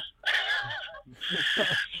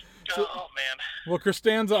 Oh, man. Well,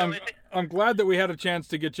 Costanza, You know, I'm glad that we had a chance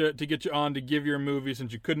to get you on to give your movie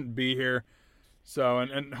since you couldn't be here. So,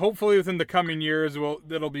 and hopefully within the coming years,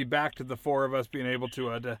 it'll be back to the four of us being able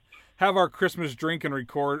to have our Christmas drink and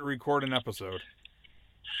record an episode.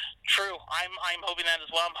 True. I'm hoping that as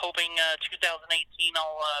well. I'm hoping 2018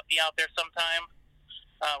 I'll be out there sometime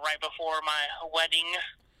right before my wedding.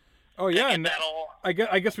 Oh yeah, and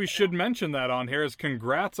I guess we should mention that on here. Is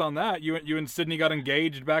congrats on that. You and Sydney got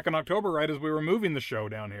engaged back in October, right as we were moving the show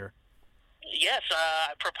down here. Yes,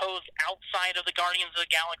 I proposed outside of the Guardians of the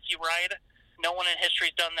Galaxy ride. No one in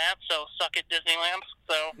history's done that, so suck it, Disneyland.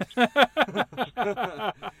 So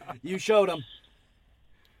You showed them.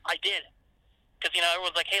 I did, because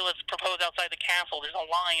everyone's like, "Hey, let's propose outside the castle." There's a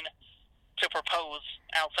line to propose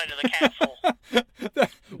outside of the castle.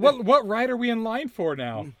 What ride are we in line for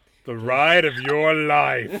now? The ride of your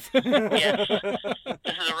life. Yes, this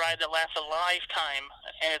is a ride that lasts a lifetime,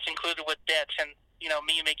 and it's included with debt and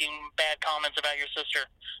me making bad comments about your sister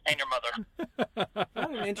and your mother.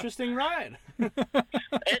 What an interesting ride.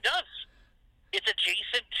 It does. It's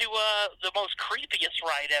adjacent to the most creepiest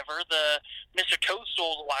ride ever, the Mr.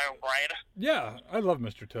 Toadstool's Wild Ride. Yeah, I love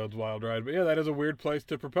Mr. Toad's Wild Ride, but yeah, that is a weird place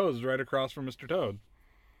to propose, right across from Mr. Toad.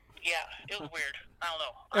 Yeah, it was weird. I don't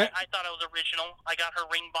know. I thought it was original. I got her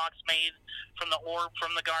ring box made from the orb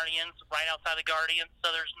from the Guardians, right outside of Guardians.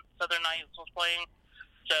 Southern Nights was playing.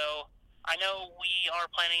 So I know we are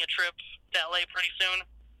planning a trip to LA pretty soon,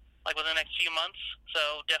 like within the next few months.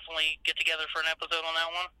 So definitely get together for an episode on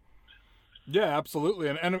that one. Yeah,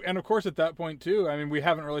 absolutely. And of course at that point too, I mean, we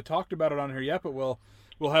haven't really talked about it on here yet, but we'll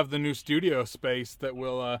have the new studio space that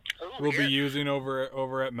we'll be using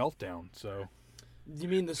over at Meltdown. So you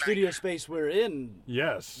mean the studio space we're in?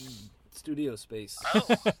 Yes. Studio space. Oh.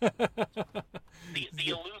 the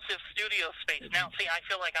elusive studio space. Now, see, I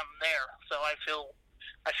feel like I'm there, so I feel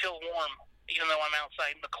warm, even though I'm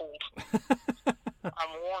outside in the cold.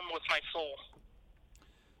 I'm warm with my soul.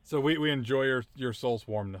 So we enjoy your soul's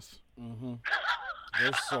warmness. Mm-hmm.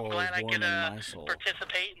 Your soul I'm glad is I warm could in my soul.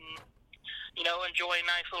 participate and enjoy a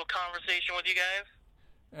nice little conversation with you guys.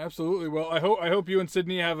 Absolutely. Well, I hope you and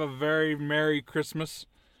Sydney have a very Merry Christmas.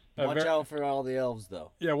 Watch out for all the elves,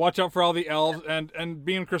 though. Yeah, watch out for all the elves, and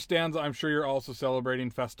being Christanza, I'm sure you're also celebrating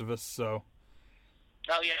Festivus. So.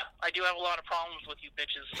 Oh yeah, I do have a lot of problems with you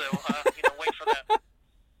bitches, so wait for that.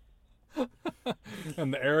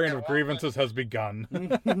 And the airing of grievances has begun.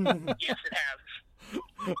 Yes, it has.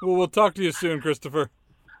 Well, we'll talk to you soon, Christopher.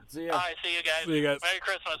 See ya. All right, see you guys. See you guys. Merry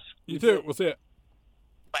Christmas. You too. We'll see you.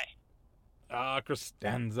 Bye.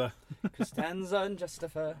 Christanza. Costanza and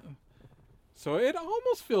Justifer. So it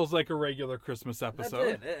almost feels like a regular Christmas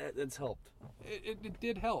episode. It's helped. It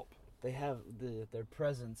did help. They have their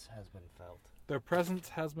presence has been felt. Their presence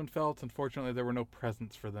has been felt. Unfortunately, there were no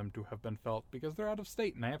presents for them to have been felt because they're out of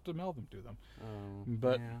state and I have to mail them to them. Oh,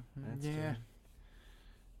 but yeah, that's true.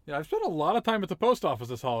 Yeah, I've spent a lot of time at the post office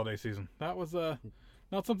this holiday season. That was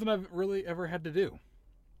not something I've really ever had to do.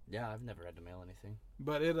 Yeah, I've never had to mail anything.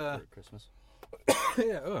 But it for Christmas.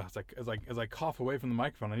 Yeah, as I cough away from the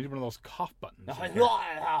microphone, I need one of those cough buttons.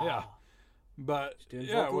 Yeah. But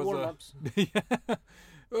yeah, it was yeah.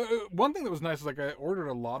 One thing that was nice is I ordered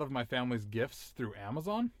a lot of my family's gifts through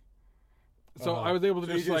Amazon. So I was able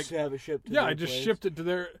to just have it shipped to I just shipped it to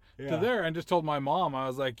there and just told my mom, I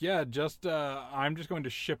was like, yeah, just I'm just going to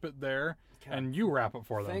ship it there and you wrap it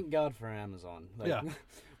for them. Thank God for Amazon. Yeah.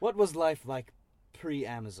 What was life like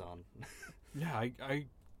pre-Amazon? Yeah,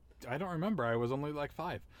 I don't remember. I was only like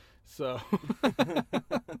 5. So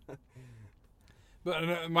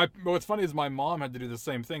But what's funny is my mom had to do the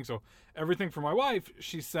same thing. So everything for my wife,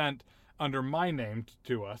 she sent under my name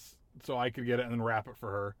to us so I could get it and then wrap it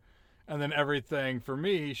for her. And then everything for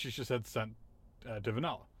me, she just had sent to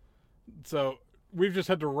Vanilla. So we've just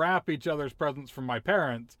had to wrap each other's presents from my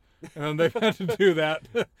parents. And then they've had to do that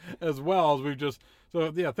as well. As we've just...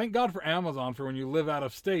 So, yeah, thank God for Amazon for when you live out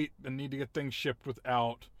of state and need to get things shipped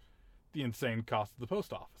without the insane cost of the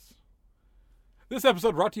post office. This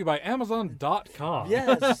episode brought to you by Amazon.com.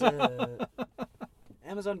 Yes.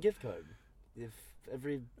 Amazon gift card. If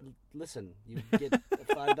every listen, you get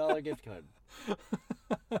a $5 gift card.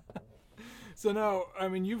 So now, I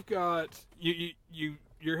mean, you've got you're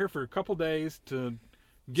here for a couple days to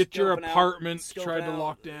get your apartment tried to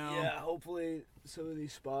lock down. Yeah, hopefully some of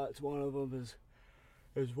these spots, one of them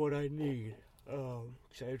is what I need. So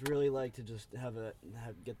I'd really like to just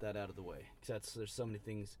get that out of the way, because there's so many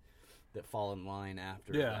things that fall in line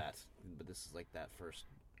after that. But this is like that first.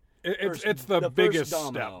 It's the biggest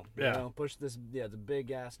domino, step. Yeah. Push this. Yeah, the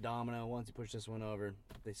big ass domino. Once you push this one over,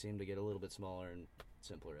 they seem to get a little bit smaller and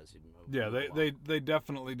simpler as you move. Yeah, they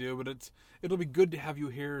definitely do. But it'll be good to have you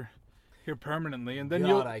here here permanently, and then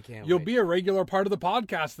God, I can't you'll wait. be a regular part of the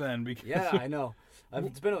podcast then. Because Yeah, I know.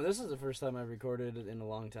 This is the first time I've recorded it in a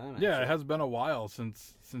long time. Actually. Yeah, it has been a while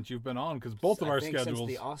since you've been on because both of our schedules. Since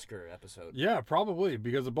the Oscar episode. Yeah, probably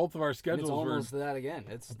because of both of our schedules. And it's almost that again.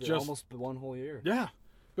 It's almost one whole year. Yeah,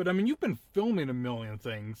 but I mean, you've been filming a million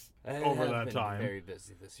things over that time. Very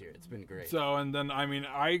busy this year. It's been great. So, and then I mean,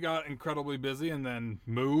 I got incredibly busy and then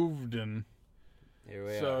moved and. Here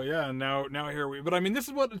we So are. yeah, now here we. But I mean, this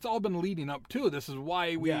is what it's all been leading up to. This is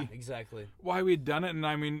why we. Yeah, exactly. Why we'd done it, and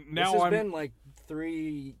I mean, now this has been like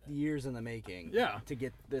 3 years in the making. Yeah. To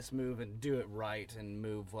get this move and do it right and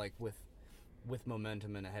move like with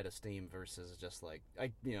momentum and ahead of steam versus just like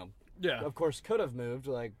Yeah. Of course, could have moved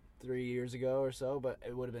like 3 years ago or so, but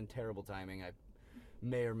it would have been terrible timing. I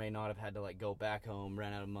may or may not have had to like go back home,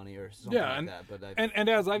 ran out of money or something like that. But and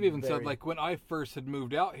as I've even said, like when I first had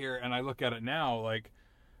moved out here, and I look at it now, like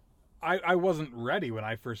I wasn't ready when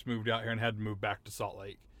I first moved out here and had to move back to Salt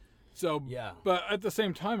Lake. So yeah, but at the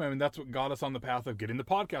same time, I mean, that's what got us on the path of getting the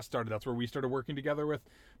podcast started. That's where we started working together with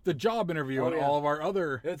the job interview and all of our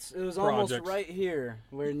other. It was projects. almost right here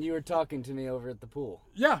when you were talking to me over at the pool.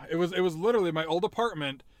 Yeah, it was literally my old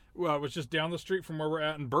apartment. Was just down the street from where we're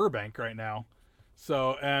at in Burbank right now.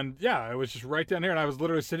 So, and yeah, it was just right down here, and I was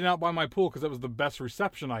literally sitting out by my pool because that was the best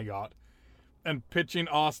reception I got, and pitching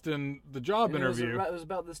Austin the job interview. It was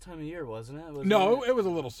about this time of year, wasn't it? No, it was a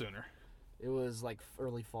little sooner. It was like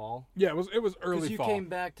early fall. Yeah, it was early fall. Because you came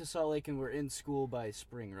back to Salt Lake and were in school by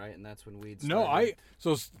spring, right? And that's when we'd started.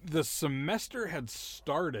 So the semester had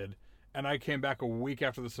started, and I came back a week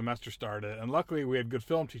after the semester started, and luckily we had good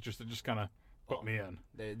film teachers that just kind of put me in.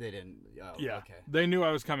 They didn't. Oh, yeah, okay. They knew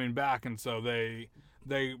I was coming back, and so they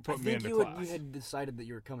put me into class. You had decided that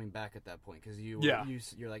you were coming back at that point because you're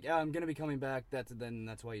like, yeah, I'm gonna be coming back. That's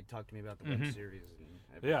why you talked to me about the web series.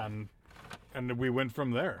 And yeah, and we went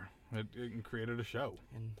from there. It created a show.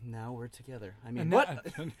 And now we're together. I mean, and what?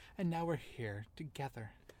 And now we're here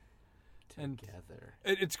together. Together.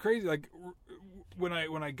 It's crazy. Like when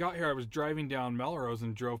I got here, I was driving down Melrose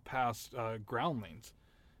and drove past Groundlings.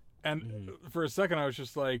 And for a second, I was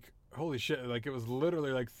just like, holy shit. Like, it was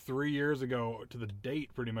literally like 3 years ago to the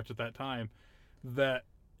date, pretty much at that time, that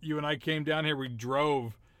you and I came down here. We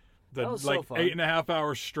drove the like so 8.5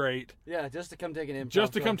 hours straight. Yeah, just to come take an improv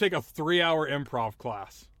Just to come take a 3-hour improv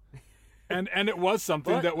class. And it was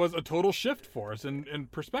something that was a total shift for us in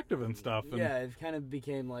perspective and stuff. And yeah, it kind of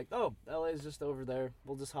became like, oh, LA's just over there.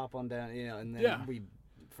 We'll just hop on down, and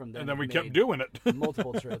then we kept doing it.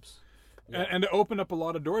 multiple trips. Yeah. And it opened up a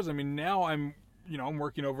lot of doors. I mean, now I'm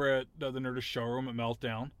working over at the Nerdist Showroom at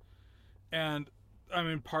Meltdown. And, I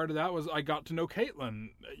mean, part of that was I got to know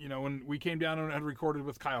Caitlin. When we came down and had recorded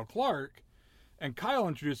with Kyle Clark, and Kyle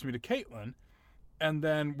introduced me to Caitlin. And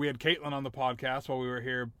then we had Caitlin on the podcast while we were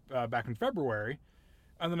here back in February.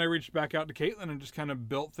 And then I reached back out to Caitlin and just kind of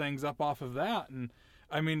built things up off of that. And,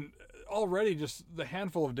 I mean, already just the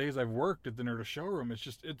handful of days I've worked at the Nerdist Showroom, it's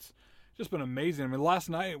just been amazing. I mean, last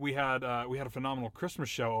night we had a phenomenal Christmas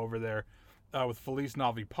show over there with Felice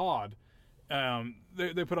Navi Pod.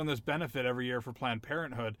 They put on this benefit every year for Planned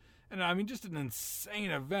Parenthood. And, I mean, just an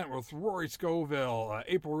insane event with Rory Scoville,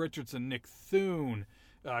 April Richardson, Nick Thune,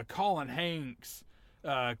 Colin Hanks,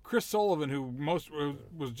 Chris Sullivan, who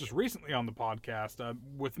was just recently on the podcast,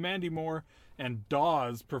 with Mandy Moore and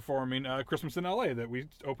Dawes performing Christmas in LA that we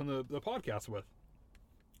opened the podcast with.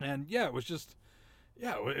 And yeah, it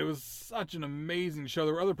was such an amazing show.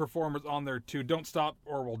 There were other performers on there too. Don't Stop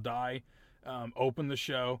or We'll Die opened the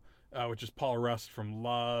show, which is Paul Rust from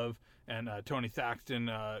Love, and Tony Thaxton,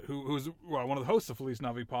 who's one of the hosts of Felice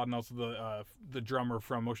Navi Pod and also the drummer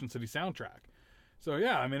from Motion City Soundtrack. So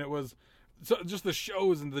yeah, I mean, it was just the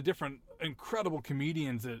shows and the different incredible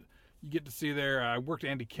comedians that you get to see there. I worked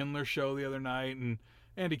Andy Kindler's show the other night, and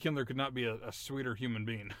Andy Kindler could not be a sweeter human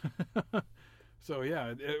being. So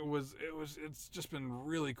yeah, it's just been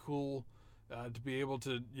really cool to be able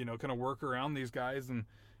to kind of work around these guys and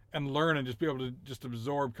learn and just be able to just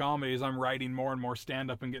absorb comedy as I'm writing more and more stand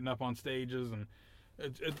up and getting up on stages. And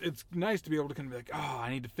it's nice to be able to kind of be like, oh, I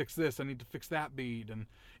need to fix this, I need to fix that beat. And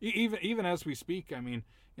even as we speak, I mean,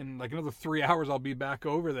 in like another 3 hours, I'll be back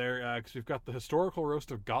over there because we've got the historical roast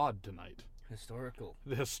of God tonight.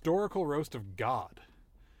 The historical roast of God.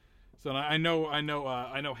 So I know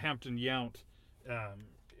Hampton Yount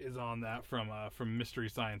is on that from Mystery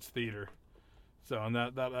Science Theater. So and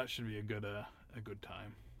that should be a good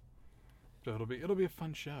time. So it'll be a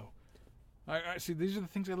fun show. I see. These are the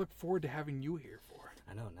things I look forward to having you here for.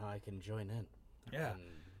 I know. Now I can join in. Yeah. And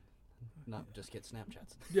not just get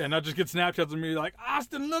Snapchats. Yeah, not just get Snapchats and be like,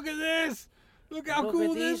 Austin, look at this. Look how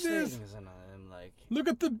cool this is. And I'm like, like, look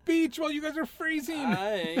at the beach while you guys are freezing.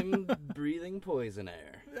 I'm breathing poison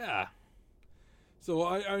air. Yeah. So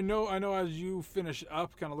I know as you finish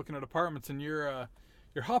up, kind of looking at apartments, and you're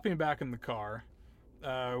hopping back in the car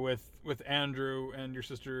with Andrew and your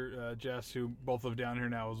sister Jess, who both live down here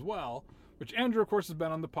now as well. Which Andrew, of course, has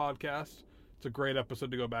been on the podcast. It's a great episode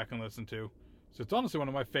to go back and listen to. So it's honestly one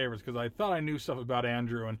of my favorites because I thought I knew stuff about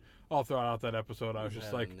Andrew, and all throughout that episode I was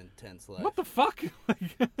just like, an intense life. what the fuck?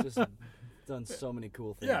 Just done so many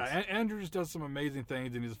cool things. Yeah, Andrew just does some amazing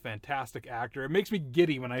things, and he's a fantastic actor. It makes me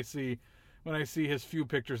giddy when I see his few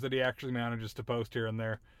pictures that he actually manages to post here and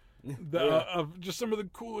there. Of just some of the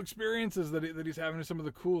cool experiences that he's having, some of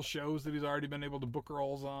the cool shows that he's already been able to book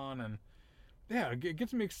roles on, and yeah, it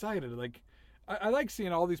gets me excited. Like, I like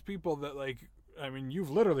seeing all these people that, like, I mean, you've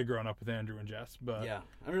literally grown up with Andrew and Jess, but yeah,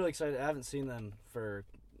 I'm really excited. I haven't seen them for,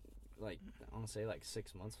 like, I want to say like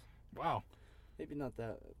 6 months. Wow. Maybe not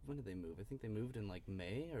that. When did they move? I think they moved in like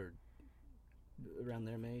May or around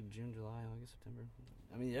there. May, June, July, August, September.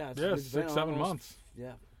 I mean, yeah, it's been 6-7 months.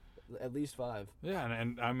 Yeah, at least 5. Yeah,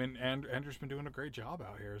 and I mean, Andrew's been doing a great job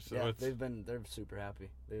out here. So yeah, they're super happy.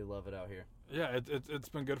 They love it out here. Yeah, it's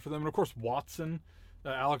been good for them, and of course Watson.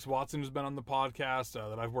 Alex Watson has been on the podcast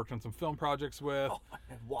that I've worked on some film projects with. Oh,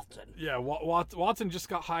 Watson. Yeah, Watson just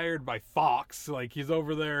got hired by Fox. Like, he's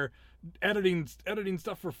over there editing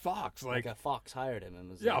stuff for Fox. Like a Fox hired him and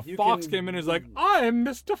was yeah, like, Fox came in and was like, I'm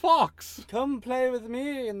Mr. Fox. Come play with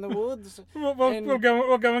me in the woods. we'll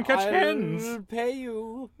go and catch hens. I'll pay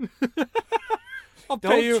you. I'll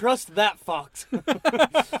pay you. Don't trust that fox.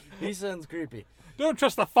 He sounds creepy. Don't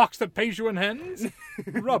trust the fox that pays you in hens.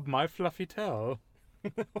 Rub my fluffy tail.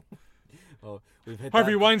 Oh, we've hit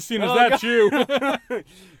Harvey that. Weinstein, is that you?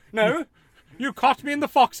 No. You caught me in the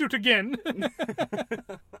fox suit again.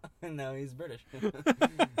 No, he's British.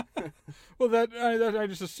 Well, that I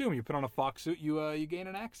just assume you put on a fox suit, you gain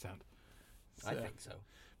an accent. So. I think so.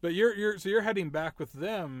 But you're heading back with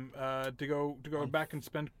them to go back and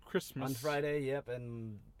spend Christmas On Friday. Yep,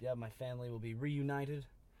 and yeah, my family will be reunited.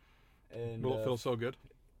 And will it feel so good?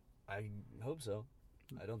 I hope so.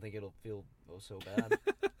 I don't think it'll feel so bad.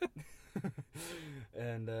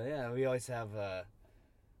 And yeah, we always have a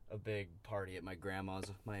big party at my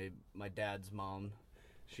grandma's. My dad's mom,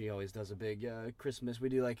 she always does a big Christmas. We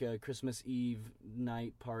do like a Christmas Eve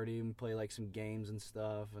night party and play like some games and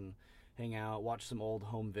stuff and hang out, watch some old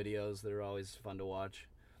home videos that are always fun to watch.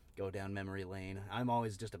 Go down memory lane. I'm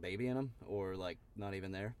always just a baby in them, or like not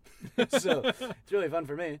even there. So it's really fun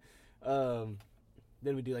for me. Then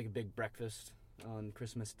we do like a big breakfast on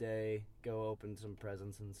Christmas Day, go open some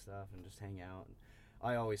presents and stuff and just hang out.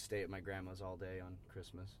 I always stay at my grandma's all day on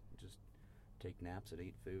Christmas, just take naps and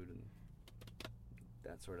eat food and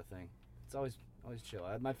that sort of thing. It's always chill.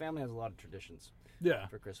 My family has a lot of traditions. Yeah.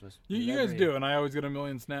 For Christmas. You guys do, and I always get a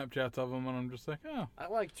million Snapchats of them, and I'm just like, oh. I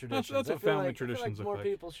like traditions. That's what family traditions I feel like look more like.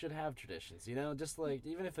 people should have traditions, you know? Just like,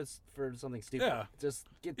 even if it's for something stupid. Yeah. Just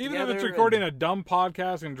get Even together. if it's recording a dumb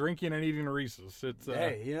podcast and drinking and eating Reese's. It's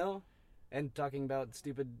hey, you know? And talking about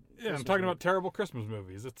stupid yeah, I'm Christmas talking movies. about terrible Christmas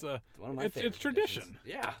movies. It's One of my favorite it's tradition. traditions.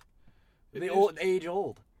 Yeah. It is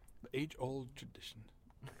Age-old. Age-old tradition.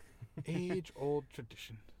 Age-old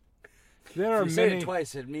tradition. There are If you say many. it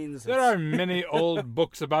twice, it means There are many old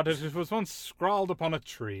books about it. It was once scrawled upon a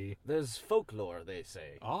tree. There's folklore, they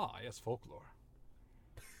say. Ah, yes, folklore.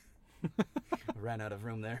 Ran out of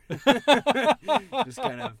room there. Just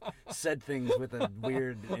kind of said things with a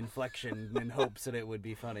weird inflection in hopes that it would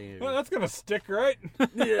be funny. Well, that's gonna stick, right?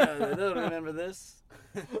 Yeah, I don't remember this.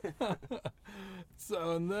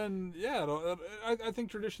 So, and then I think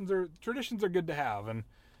traditions are good to have, and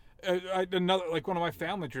another, like, one of my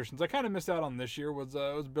family traditions I kind of missed out on this year was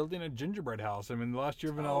building a gingerbread house. I mean, the last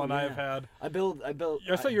year Vanilla and I have had. I built.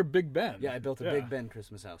 I saw your Big Ben. Yeah, I built a Big Ben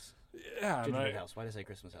Christmas house. Yeah, Gingerbread house. Why did I say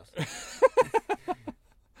Christmas house?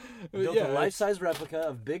 Built a life-size replica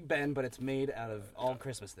of Big Ben, but it's made out of all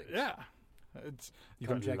Christmas things. Yeah, you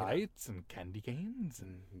Come got check it out. lights and candy canes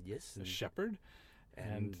and Yes, a shepherd,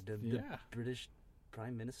 and the British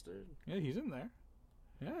Prime Minister. Yeah, he's in there.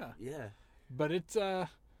 Yeah. Yeah. But it's it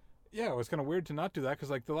was kind of weird to not do that because,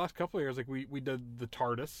 like, the last couple of years, like, we did the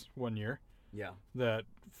TARDIS one year. Yeah. That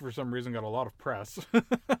for some reason got a lot of press. A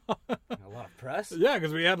lot of press? Yeah,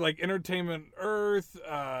 because we had, like, Entertainment Earth,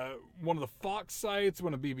 one of the Fox sites,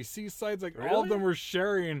 one of the BBC sites. Like, all of them were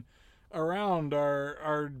sharing around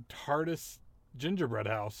our TARDIS gingerbread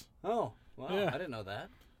house. Oh, wow. Yeah. I didn't know that.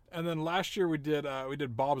 And then last year we did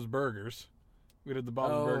Bob's Burgers. We did the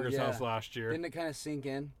Bob's Burgers house last year. Didn't it kind of sink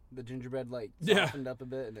in? The gingerbread, like, Yeah. softened up a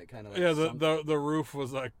bit, and it kind of, like, Yeah, sunk. the roof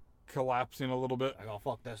was, like, collapsing a little bit. Like, oh,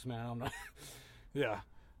 fuck this, man. I'm not... Yeah.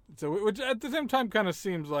 So, which at the same time kind of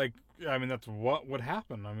seems like, I mean, that's what would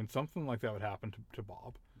happen. I mean, something like that would happen to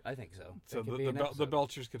Bob. I think so. So the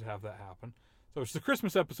Belchers could have that happen. So it's the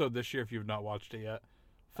Christmas episode this year if you've not watched it yet.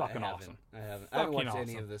 Fucking awesome. I haven't watched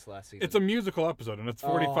any of this last season. It's a musical episode, and it's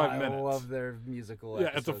 45 minutes. I love their musical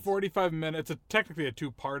episodes. Yeah, it's a 45-minute... It's technically a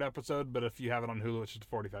 2-part episode, but if you have it on Hulu, it's just a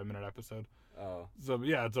 45-minute episode. Oh. So,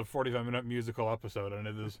 yeah, it's a 45-minute musical episode, and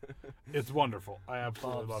it's wonderful. I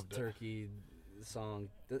absolutely loved it. Turkey song.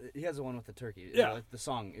 He has the one with the turkey. Yeah. The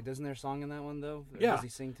song. Isn't there a song in that one, though? Yeah. Does he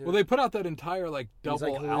sing to Well, they put out that entire,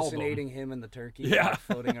 double He's, hallucinating album. him and the turkey. Yeah.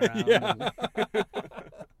 Floating around. Yeah.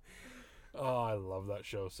 Oh, I love that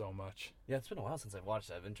show so much. Yeah, it's been a while since I've watched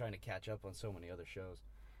it. I've been trying to catch up on so many other shows.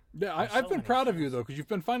 Yeah, I've been proud of you, though, because you've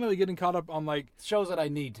been finally getting caught up on, shows that I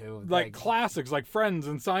need to. Classics, like Friends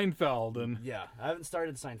and Seinfeld. And yeah, I haven't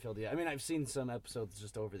started Seinfeld yet. I mean, I've seen some episodes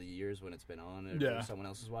just over the years when it's been on, or someone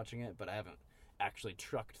else is watching it, but I haven't actually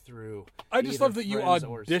trucked through. I just love that you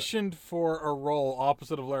auditioned for a role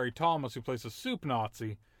opposite of Larry Thomas, who plays a soup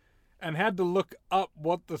Nazi, and had to look up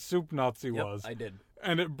what the soup Nazi was. I did.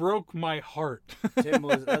 And it broke my heart.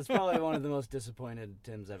 That's probably one of the most disappointed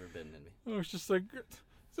Tim's ever been in me. I was just like,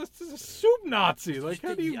 this is a soup Nazi.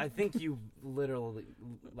 How do you... I think you literally,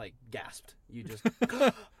 gasped. You just...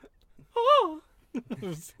 Oh!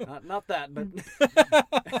 not that, but...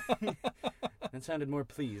 That sounded more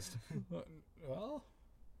pleased. Well,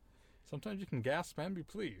 sometimes you can gasp and be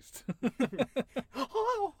pleased.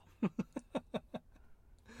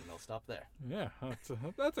 Stop there. Yeah,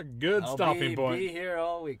 that's a good stopping point. I'll be here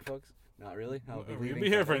all week, folks. Not really. We'll be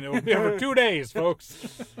here for 2 days,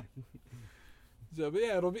 folks. So, but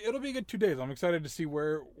yeah, it'll be a good 2 days. I'm excited to see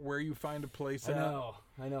where you find a place. I know.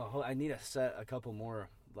 I need to set a couple more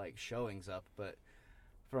showings up, but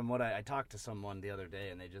from what I talked to someone the other day,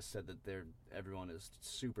 and they just said that everyone is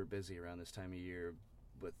super busy around this time of year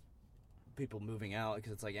with people moving out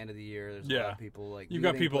because it's end of the year. There's a lot of people you've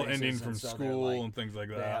got people ending from school and things like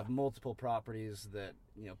that. They have multiple properties that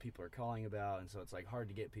people are calling about, and so it's hard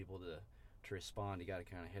to get people to respond. You got to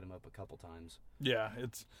kind of hit them up a couple times. Yeah,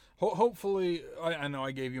 it's hopefully. I know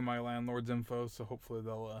I gave you my landlord's info, so hopefully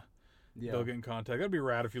they'll get in contact. That'd be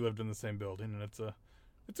rad if you lived in the same building, and it's a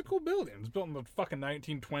cool building. It's built in the fucking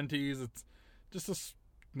 1920s. It's just a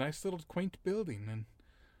nice little quaint building, and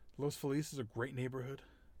Los Feliz is a great neighborhood.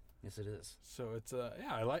 Yes, it is. So it's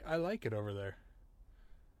I like it over there.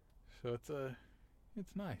 So it's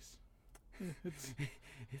nice. It's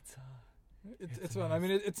fun. I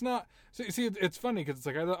mean, it's not. See, it's funny because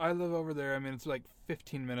it's I live over there. I mean, it's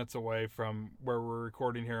 15 minutes away from where we're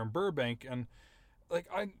recording here in Burbank, and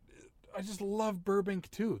I just love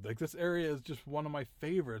Burbank too. This area is just one of my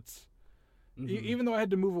favorites. Mm-hmm. Even though I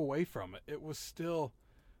had to move away from it, it was still.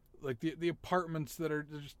 The apartments that are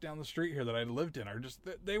just down the street here that I lived in are just,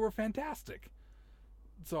 they were fantastic.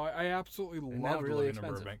 So I absolutely loved living in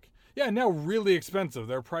Burbank. Yeah, now really expensive.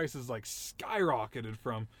 Their prices skyrocketed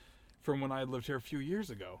from when I lived here a few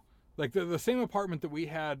years ago. The same apartment that we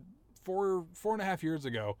had 4.5 years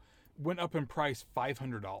ago went up in price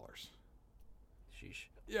 $500. Sheesh.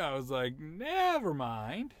 Yeah, I was like, never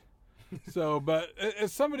mind. So, but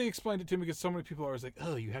as somebody explained it to me, because so many people are always like,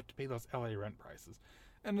 oh, you have to pay those LA rent prices.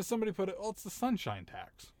 And as somebody put it, it's the sunshine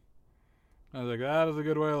tax. I was like, that is a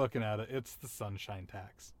good way of looking at it. It's the sunshine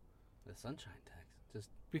tax. The sunshine tax,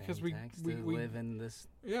 just because we live in this.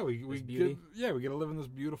 Yeah, we get to live in this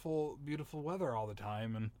beautiful weather all the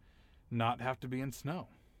time and not have to be in snow.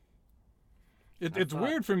 It's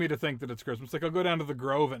weird for me to think that it's Christmas. I'll go down to the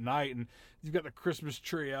Grove at night and you've got the Christmas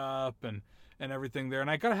tree up and everything there,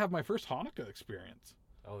 and I got to have my first Hanukkah experience.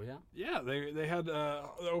 Oh, yeah? Yeah, they had the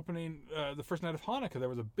opening, the first night of Hanukkah. There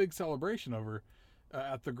was a big celebration over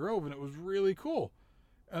at the Grove, and it was really cool.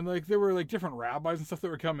 And, there were, different rabbis and stuff that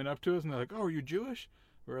were coming up to us, and they're like, oh, are you Jewish?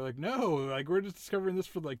 We were like, no, we're just discovering this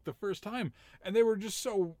for, the first time. And they were just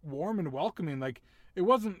so warm and welcoming. It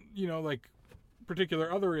wasn't,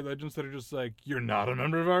 particular other religions that are just you're not a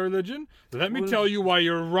member of our religion. Let me tell you why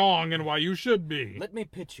you're wrong and why you should be. Let me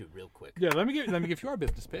pitch you real quick. Yeah, let me give you our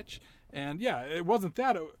business pitch. And yeah, it wasn't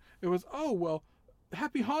that. It was, oh, well,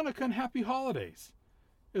 happy Hanukkah and happy holidays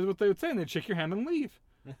is what they would say. And they'd shake your hand and leave.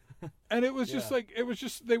 And it was just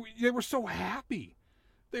they were so happy.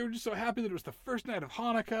 They were just so happy that it was the first night of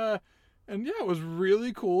Hanukkah. And yeah, it was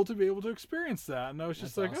really cool to be able to experience that. And I was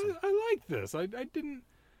just awesome. I like this. I didn't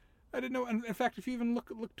know. And in fact, if you even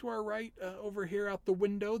look to our right over here out the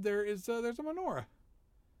window, there's a menorah.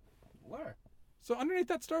 Where? So underneath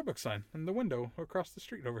that Starbucks sign in the window across the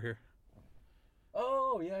street over here.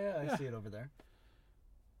 Oh, yeah, I see it over there.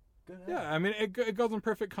 Good. Yeah, I mean, it goes in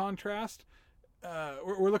perfect contrast.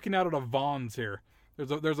 We're looking out at a Vaughn's here.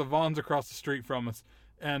 There's a Vons across the street from us.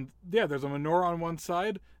 And, yeah, there's a menorah on one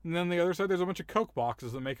side, and then the other side there's a bunch of Coke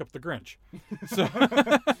boxes that make up the Grinch. So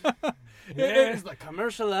Here's the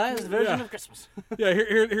commercialized version of Christmas. Yeah,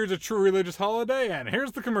 here's a true religious holiday, and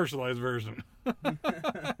here's the commercialized version.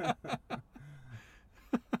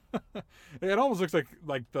 It almost looks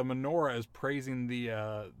like the menorah is praising the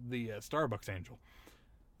Starbucks angel.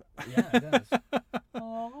 Yeah, it does.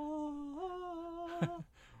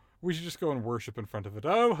 We should just go and worship in front of it.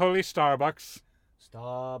 Oh, holy Starbucks.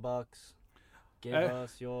 Starbucks, give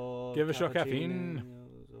us your caffeine.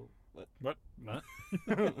 What? What?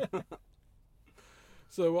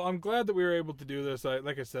 So I'm glad that we were able to do this.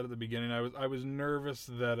 Like I said at the beginning, I was nervous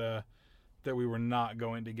that we were not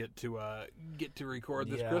going to get to record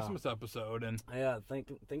this Christmas episode. And yeah,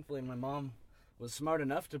 thankfully my mom was smart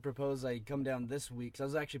enough to propose I come down this week. So I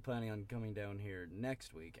was actually planning on coming down here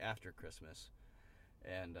next week after Christmas,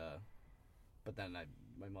 and but then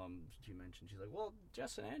my mom, she mentioned, she's like, well,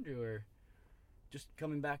 Jess and Andrew are just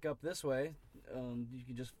coming back up this way. You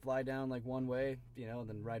can just fly down like one way, and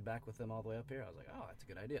then ride back with them all the way up here. I was like, oh, that's a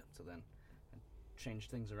good idea. So then I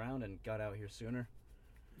changed things around and got out here sooner.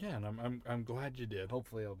 Yeah, and I'm glad you did.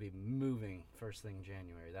 Hopefully I'll be moving first thing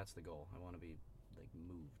January. That's the goal. I want to be like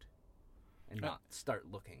moved and not start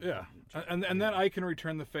looking. Yeah, and then I can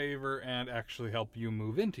return the favor and actually help you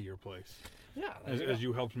move into your place. Yeah, as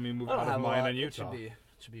you helped me move out of mine in Utah. It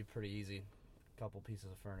should be pretty easy. A couple pieces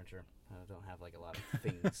of furniture. I don't have like a lot of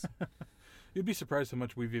things. You'd be surprised how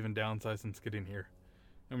much we've even downsized since getting here.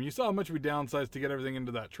 I mean, you saw how much we downsized to get everything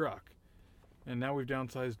into that truck, and now we've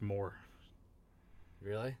downsized more.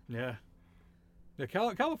 Really? Yeah. Yeah.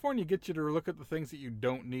 California gets you to look at the things that you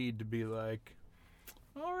don't need to be like,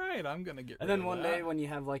 all right, I'm gonna get. And rid then of one that. day when you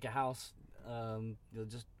have like a house, you'll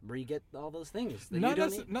just re-get all those things.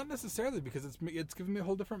 That Not necessarily, because it's given me a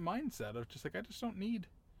whole different mindset of just like, I just don't need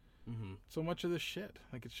so much of this shit.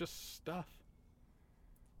 Like, it's just stuff.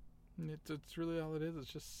 It's really all it is.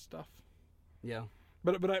 It's just stuff. Yeah.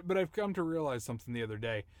 But I've come to realize something the other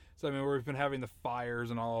day. So I mean, we've been having the fires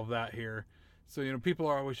and all of that here. So people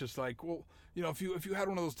are always just like, well, if you had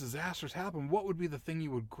one of those disasters happen, what would be the thing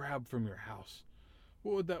you would grab from your house?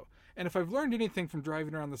 What would that? And if I've learned anything from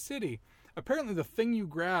driving around the city, apparently the thing you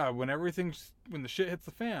grab when the shit hits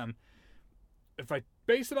the fan, if I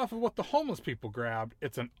base it off of what the homeless people grabbed,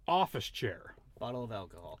 it's an office chair. Bottle of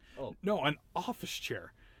alcohol. Oh. No, an office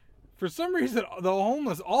chair. For some reason, the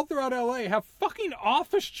homeless all throughout LA have fucking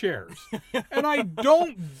office chairs. And I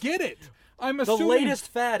don't get it. I'm assuming the latest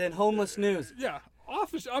fad in homeless news. Yeah,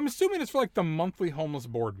 office. I'm assuming it's for like the monthly homeless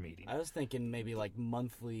board meeting. I was thinking maybe like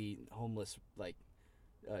monthly homeless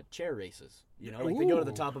chair races. Like they go to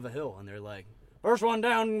the top of a hill and they're like, first one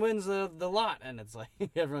down wins the lot, and it's like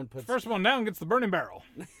everyone puts first one down gets the burning barrel.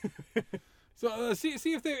 So see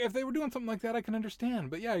if they were doing something like that, I can understand.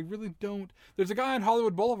 But yeah, I really don't. There's a guy on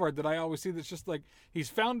Hollywood Boulevard that I always see that's just like, he's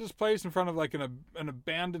found his place in front of like an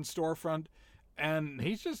abandoned storefront, and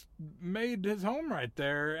he's just made his home right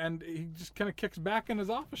there, and he just kind of kicks back in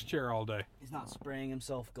his office chair all day. He's not spraying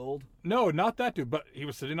himself gold. No, not that dude, but he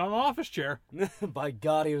was sitting on an office chair. By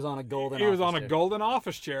God, he was on a golden He office was on chair. a golden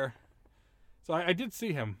office chair. So I did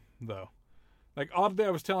see him, though. Like, all day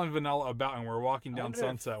I was telling Vanilla about him. We were walking down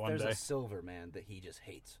Sunset one day. There's a silver man that he just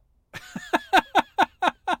hates.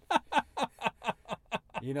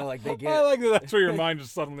 Like they get... I like that that's where your mind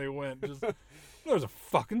just suddenly went. Just, there's a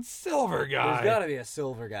fucking silver guy. There's got to be a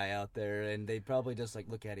silver guy out there, and they probably just,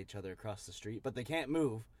 look at each other across the street, but they can't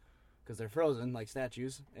move because they're frozen like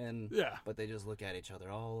statues, but they just look at each other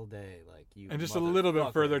all day like you. And just a little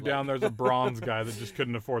bit further down, there's a bronze guy that just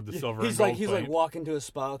couldn't afford the silver and gold he's plate. walking to a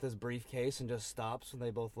spot with his briefcase and just stops, and they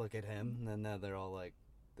both look at him, and then now they're all like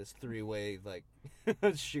this three-way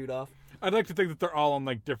shoot off. I'd like to think that they're all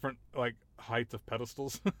on different heights of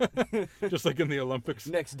pedestals, just like in the Olympics.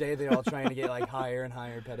 Next day, they're all trying to get higher and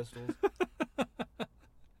higher pedestals.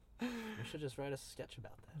 We should just write a sketch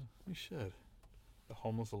about that. We should. The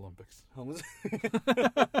Homeless Olympics. Homeless.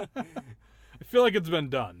 I feel like it's been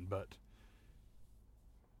done, but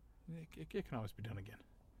it can always be done again.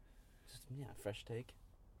 Just, fresh take.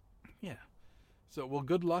 Yeah. So, well,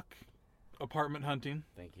 good luck apartment hunting.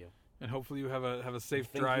 Thank you. And hopefully you have a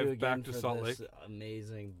safe drive back to Salt Lake.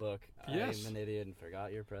 Amazing book. Yes. I'm an idiot and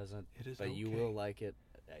forgot your present. It is, but you will like it.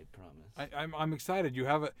 I promise. I'm excited.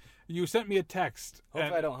 You sent me a text.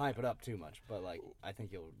 Hopefully I don't hype it up too much, but I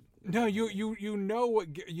think you'll. No, you know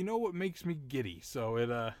what makes me giddy. So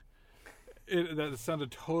that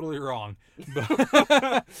sounded totally wrong.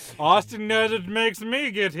 But Austin knows it makes me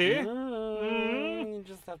giddy.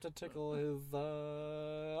 you just have to tickle his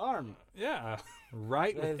arm. Yeah,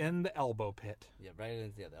 right within the elbow pit. Yeah, right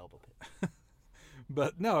in the elbow pit.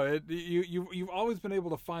 But no, you've always been able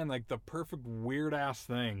to find like the perfect weird ass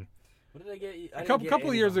thing. What did I get you? A couple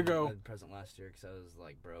of years ago. I had a present last year because I was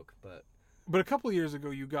like broke, but a couple of years ago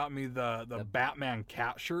you got me the Batman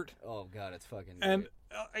cat shirt. Oh god, it's fucking. And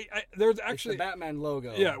great. there's actually it's the Batman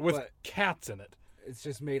logo. Yeah, with cats in it. It's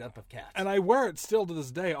just made up of cats. And I wear it still to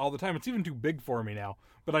this day all the time. It's even too big for me now,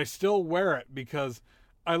 but I still wear it because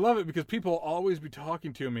I love it because people will always be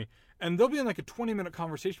talking to me and they'll be in like a 20-minute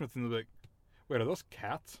conversation with them. They'll be like, wait, are those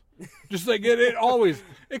cats? Just like it always,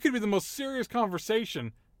 it could be the most serious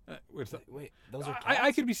conversation. Wait, those are cats?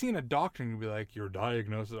 I could be seeing a doctor and be like, your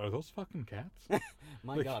diagnosis, are those fucking cats?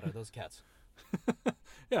 My God, are those cats?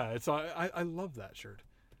 Yeah, I love that shirt.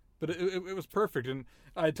 But it was perfect. And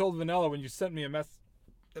I told Vanilla when you sent me a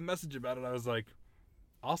message about it, I was like,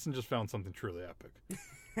 Austin just found something truly epic.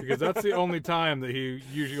 Because that's the only time that he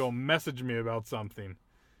usually will message me about something.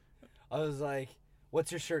 I was like,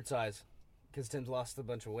 what's your shirt size? Because Tim's lost a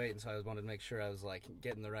bunch of weight, and so I wanted to make sure I was like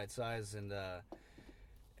getting the right size. And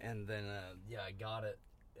then I got it.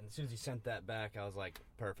 And as soon as you sent that back, I was like,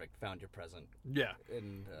 perfect, found your present. Yeah.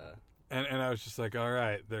 And I was just like, all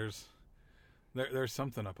right, there's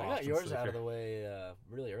something up. I got yours out of the way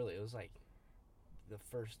really early. It was like the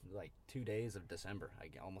first 2 days of December. I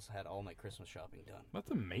almost had all my Christmas shopping done. That's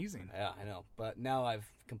amazing. Yeah, I know. But now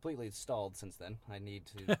I've completely stalled since then. I need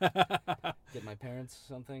to get my parents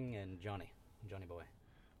something and Johnny boy.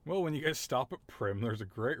 Well, when you guys stop at Prim, there's a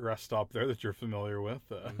great rest stop there that you're familiar with.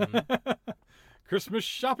 Christmas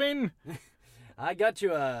shopping. I got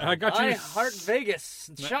you I Heart Vegas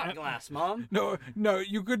shot glass, Mom. No,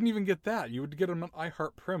 you couldn't even get that. You would get an I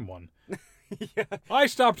Heart Prim one. Yeah. I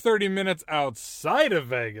stopped 30 minutes outside of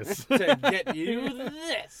Vegas to get you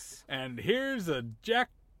this. And here's a Jack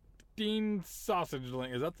Dean sausage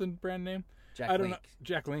link. Is that the brand name? I don't know.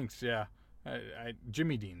 Jack Links, yeah.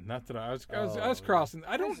 Jimmy Dean. That's what I was crossing.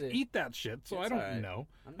 I don't eat that shit, so I don't know.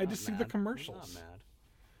 I just see the commercials. I'm not mad.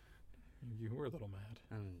 You were a little mad.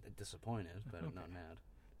 I'm disappointed, but I'm not mad.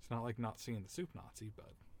 It's not like not seeing the soup Nazi,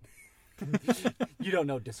 but you don't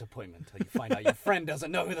know disappointment until you find out your friend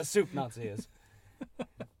doesn't know who the soup Nazi is.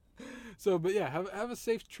 So, but yeah, have a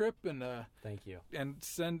safe trip and thank you. And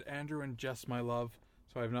send Andrew and Jess my love.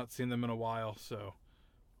 So I've not seen them in a while, so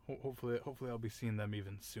hopefully I'll be seeing them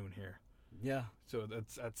even soon here. Yeah. So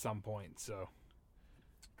that's at some point. So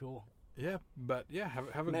cool. Yeah, but yeah,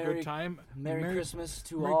 have a good time. Merry Christmas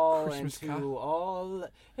to Merry all Christmas, and to all.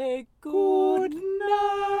 Hey, good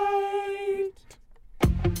night.